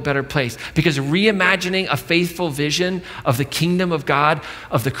world a better place, because reimagining a faithful vision of the kingdom of God,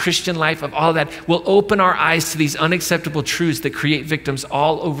 of the Christian life, of all that, will open our eyes to these unacceptable truths that create victims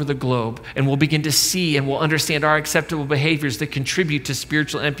all over the globe. And we'll begin to see and we'll understand our acceptable behaviors that contribute to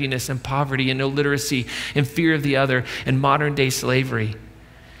spiritual emptiness and poverty and illiteracy and fear of the other and modern day slavery.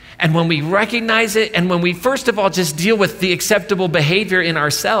 And when we recognize it, and when we first of all just deal with the acceptable behavior in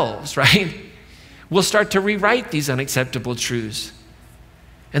ourselves, right? We'll start to rewrite these unacceptable truths.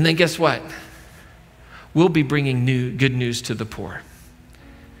 And then guess what? We'll be bringing good news to the poor.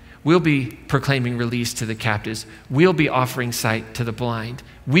 We'll be proclaiming release to the captives. We'll be offering sight to the blind.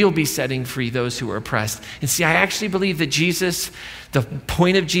 We'll be setting free those who are oppressed. And see, I actually believe that the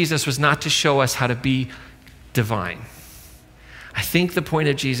point of Jesus was not to show us how to be divine. I think the point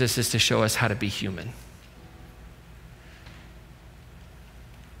of Jesus is to show us how to be human.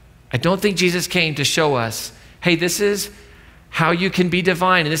 I don't think Jesus came to show us, hey, this is how you can be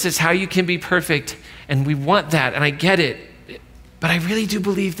divine, and this is how you can be perfect, and we want that, and I get it. But I really do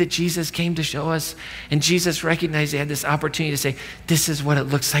believe that Jesus came to show us, and Jesus recognized he had this opportunity to say, this is what it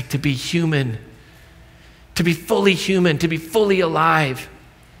looks like to be human, to be fully alive.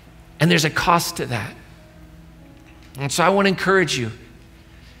 And there's a cost to that. And so I want to encourage you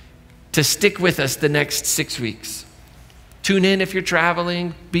to stick with us the next 6 weeks. Tune in if you're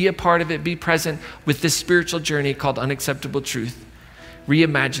traveling, be a part of it, be present with this spiritual journey called Unacceptable Truth,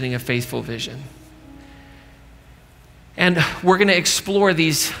 reimagining a faithful vision. And we're going to explore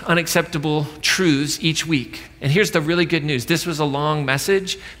these unacceptable truths each week. And here's the really good news. This was a long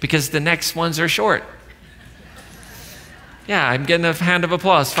message because the next ones are short. Yeah, I'm getting a hand of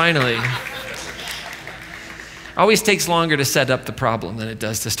applause, finally. Always takes longer to set up the problem than it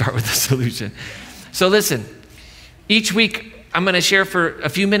does to start with the solution. So listen, each week I'm going to share for a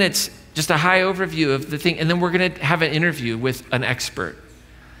few minutes just a high overview of the thing, and then we're going to have an interview with an expert.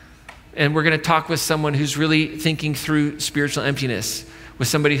 And we're going to talk with someone who's really thinking through spiritual emptiness, with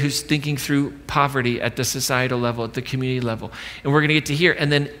somebody who's thinking through poverty at the societal level, at the community level. And we're going to get to hear.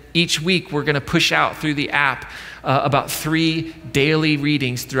 And then each week, we're going to push out through the app about 3 daily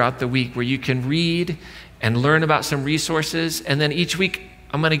readings throughout the week where you can read and learn about some resources. And then each week,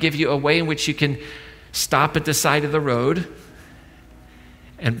 I'm going to give you a way in which you can stop at the side of the road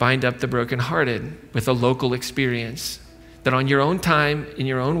and bind up the brokenhearted with a local experience that on your own time, in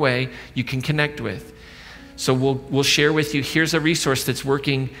your own way, you can connect with. So we'll share with you, here's a resource that's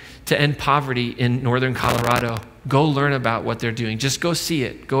working to end poverty in northern Colorado. Go learn about what they're doing. Just go see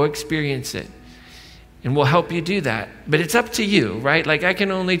it. Go experience it. And we'll help you do that. But it's up to you, right? Like I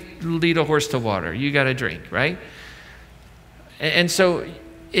can only lead a horse to water. You got to drink, right? And so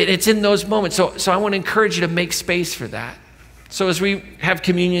it's in those moments. So I want to encourage you to make space for that. So as we have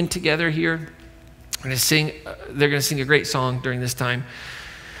communion together here, they're going to sing a great song during this time.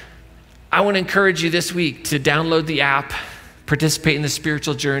 I want to encourage you this week to download the app, participate in the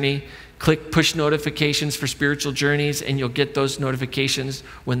spiritual journey, click push notifications for spiritual journeys, and you'll get those notifications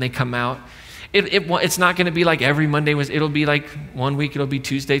when they come out. It's not going to be like every Monday. It'll be like 1 week it'll be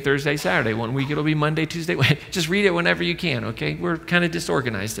Tuesday, Thursday, Saturday. 1 week it'll be Monday, Tuesday. Just read it whenever you can, okay? We're kind of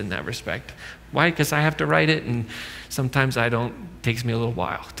disorganized in that respect. Why? Because I have to write it, and sometimes I don't. It takes me a little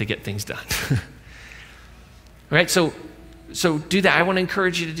while to get things done. All right, so do that. I want to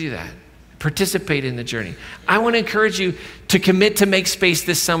encourage you to do that. Participate in the journey. I want to encourage you to commit to make space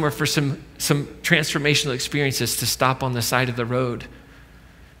this summer for some transformational experiences to stop on the side of the road.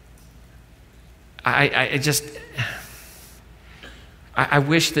 I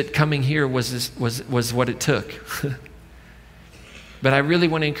wish that coming here was what it took. But I really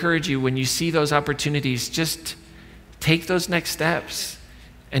want to encourage you, when you see those opportunities, just take those next steps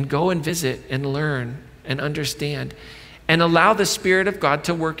and go and visit and learn and understand, and allow the Spirit of God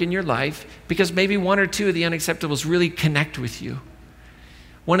to work in your life, because maybe 1 or 2 of the unacceptables really connect with you.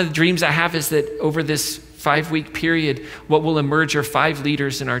 One of the dreams I have is that over this 5-week period, what will emerge are 5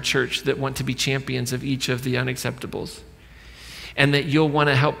 leaders in our church that want to be champions of each of the unacceptables. And that you'll want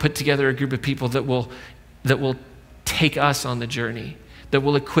to help put together a group of people that will take us on the journey, that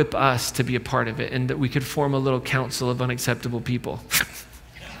will equip us to be a part of it, and that we could form a little council of unacceptable people.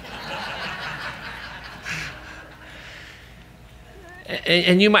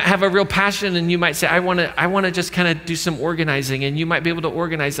 And you might have a real passion, and you might say, I want to just kind of do some organizing, and you might be able to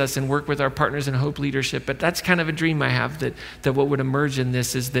organize us and work with our partners in Hope Leadership. But that's kind of a dream I have, that what would emerge in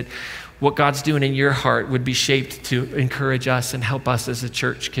this is that what God's doing in your heart would be shaped to encourage us and help us as a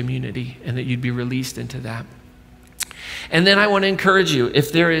church community, and that you'd be released into that. And then I want to encourage you,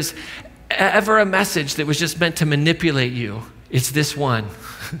 if there is ever a message that was just meant to manipulate you, it's this one.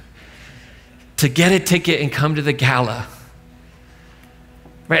 To get a ticket and come to the gala.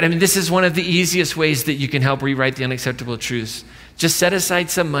 Right? I mean, this is one of the easiest ways that you can help rewrite the unacceptable truths. Just set aside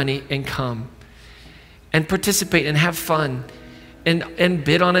some money and come and participate and have fun and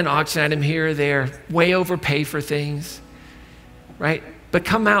bid on an auction item here or there, way overpay for things, right? But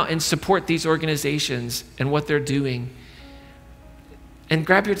come out and support these organizations and what they're doing, and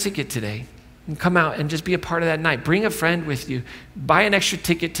grab your ticket today and come out and just be a part of that night. Bring a friend with you. Buy an extra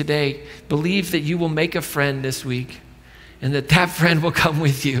ticket today. Believe that you will make a friend this week, and that friend will come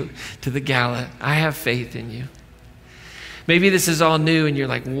with you to the gala. I have faith in you. Maybe this is all new and you're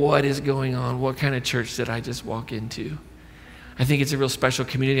like, what is going on? What kind of church did I just walk into? I think it's a real special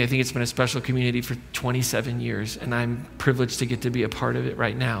community. I think it's been a special community for 27 years, and I'm privileged to get to be a part of it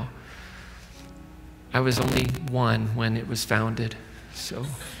right now. I was only one when it was founded, so.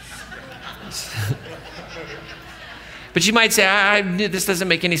 But you might say, this doesn't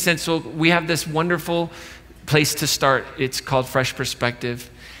make any sense. So we have this wonderful place to start. It's called Fresh Perspective.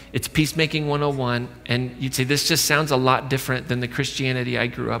 It's Peacemaking 101. And you'd say, this just sounds a lot different than the Christianity I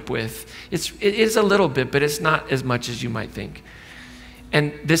grew up with. It is a little bit, but it's not as much as you might think.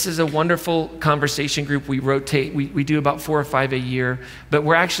 And this is a wonderful conversation group. We rotate, we do about 4 or 5 a year, but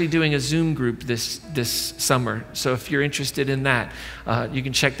we're actually doing a Zoom group this summer. So if you're interested in that, you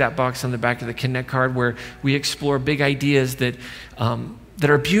can check that box on the back of the Connect card where we explore big ideas that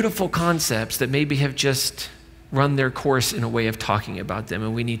are beautiful concepts that maybe have just run their course in a way of talking about them,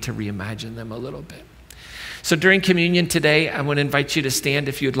 and we need to reimagine them a little bit. So during communion today, I want to invite you to stand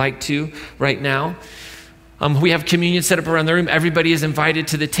if you'd like to right now. We have communion set up around the room. Everybody is invited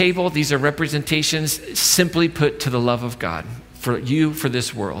to the table. These are representations, simply put, to the love of God for you, for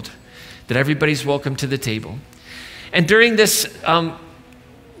this world, that everybody's welcome to the table. And during this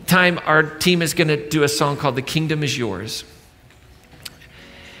time, our team is going to do a song called The Kingdom is Yours.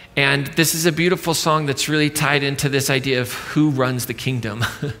 And this is a beautiful song that's really tied into this idea of who runs the kingdom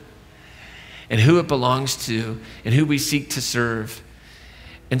and who it belongs to and who we seek to serve.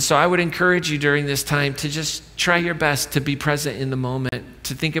 And so I would encourage you during this time to just try your best to be present in the moment,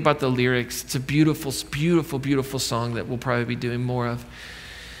 to think about the lyrics. It's a beautiful, beautiful, beautiful song that we'll probably be doing more of.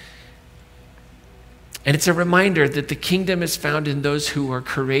 And it's a reminder that the kingdom is found in those who are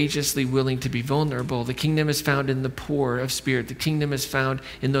courageously willing to be vulnerable. The kingdom is found in the poor of spirit. The kingdom is found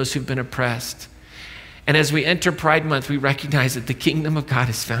in those who've been oppressed. And as we enter Pride Month, we recognize that the kingdom of God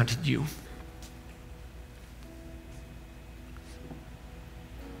is found in you.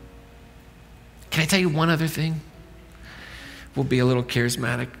 Can I tell you one other thing? We'll be a little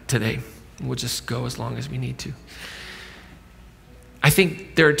charismatic today. We'll just go as long as we need to. I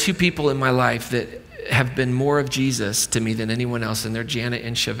think there are 2 people in my life that have been more of Jesus to me than anyone else, and they're Janet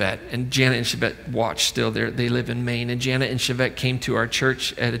and Chevette. And Janet and Chevette watch still. They live in Maine. And Janet and Chevette came to our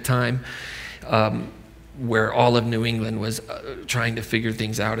church at a time where all of New England was trying to figure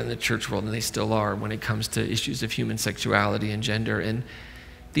things out in the church world, and they still are when it comes to issues of human sexuality and gender. And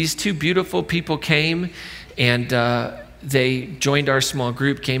these 2 beautiful people came, and they joined our small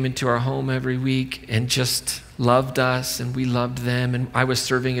group, came into our home every week, and just loved us, and we loved them. And I was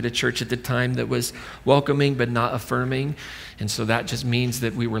serving at a church at the time that was welcoming but not affirming. And so that just means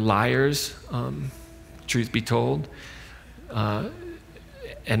that we were liars, truth be told.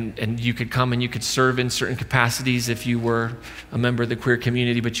 And you could come and you could serve in certain capacities if you were a member of the queer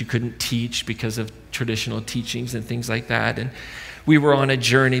community, but you couldn't teach because of traditional teachings and things like that. And we were on a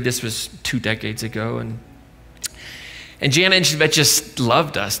journey. This was 2 decades ago. And Jana and Chevette just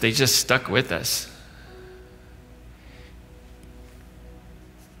loved us. They just stuck with us.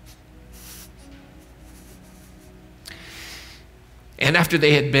 And after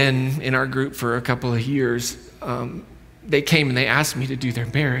they had been in our group for a couple of years, they came and they asked me to do their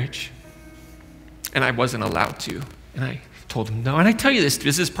marriage. And I wasn't allowed to. And I told them no. And I tell you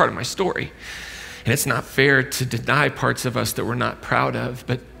this is part of my story. And it's not fair to deny parts of us that we're not proud of.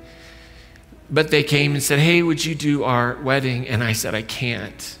 But they came and said, hey, would you do our wedding? And I said, I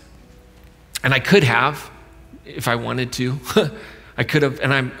can't. And I could have if I wanted to. I could have,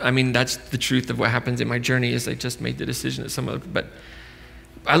 and I mean, that's the truth of what happens in my journey is I just made the decision that but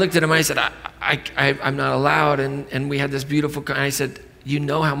I looked at him and I said, I'm not allowed. And we had this beautiful, and I said, you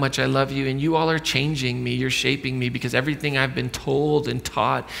know how much I love you, and you all are changing me, you're shaping me, because everything I've been told and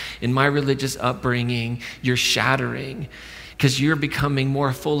taught in my religious upbringing, you're shattering, because you're becoming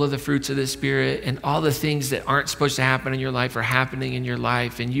more full of the fruits of the Spirit, and all the things that aren't supposed to happen in your life are happening in your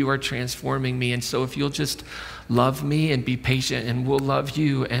life, and you are transforming me. And so if you'll just love me and be patient, and we'll love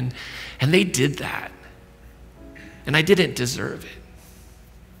you. And they did that. And I didn't deserve it.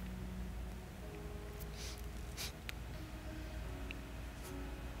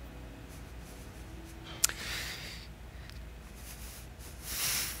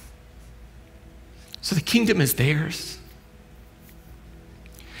 So the kingdom is theirs.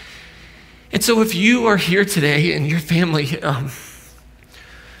 And so if you are here today and your family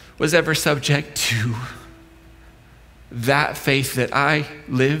was ever subject to that faith that I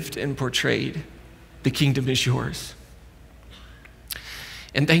lived and portrayed, the kingdom is yours.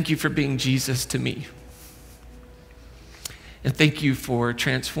 And thank you for being Jesus to me. And thank you for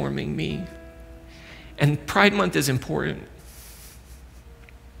transforming me. And Pride Month is important.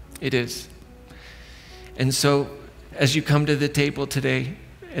 It is. And so as you come to the table today,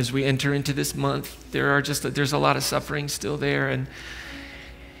 as we enter into this month, there's a lot of suffering still there,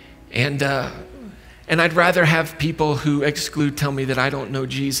 and I'd rather have people who exclude tell me that I don't know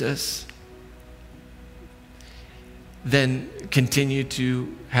Jesus than continue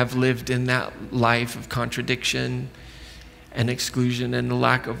to have lived in that life of contradiction and exclusion and the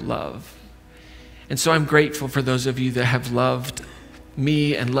lack of love. And so I'm grateful for those of you that have loved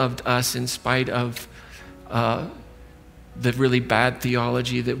me and loved us in spite of the really bad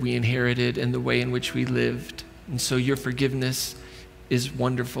theology that we inherited and the way in which we lived. And so your forgiveness is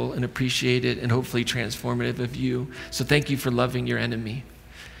wonderful and appreciated and hopefully transformative of you. So thank you for loving your enemy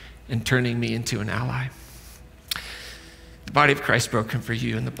and turning me into an ally. The body of Christ broken for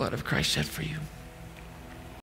you and the blood of Christ shed for you.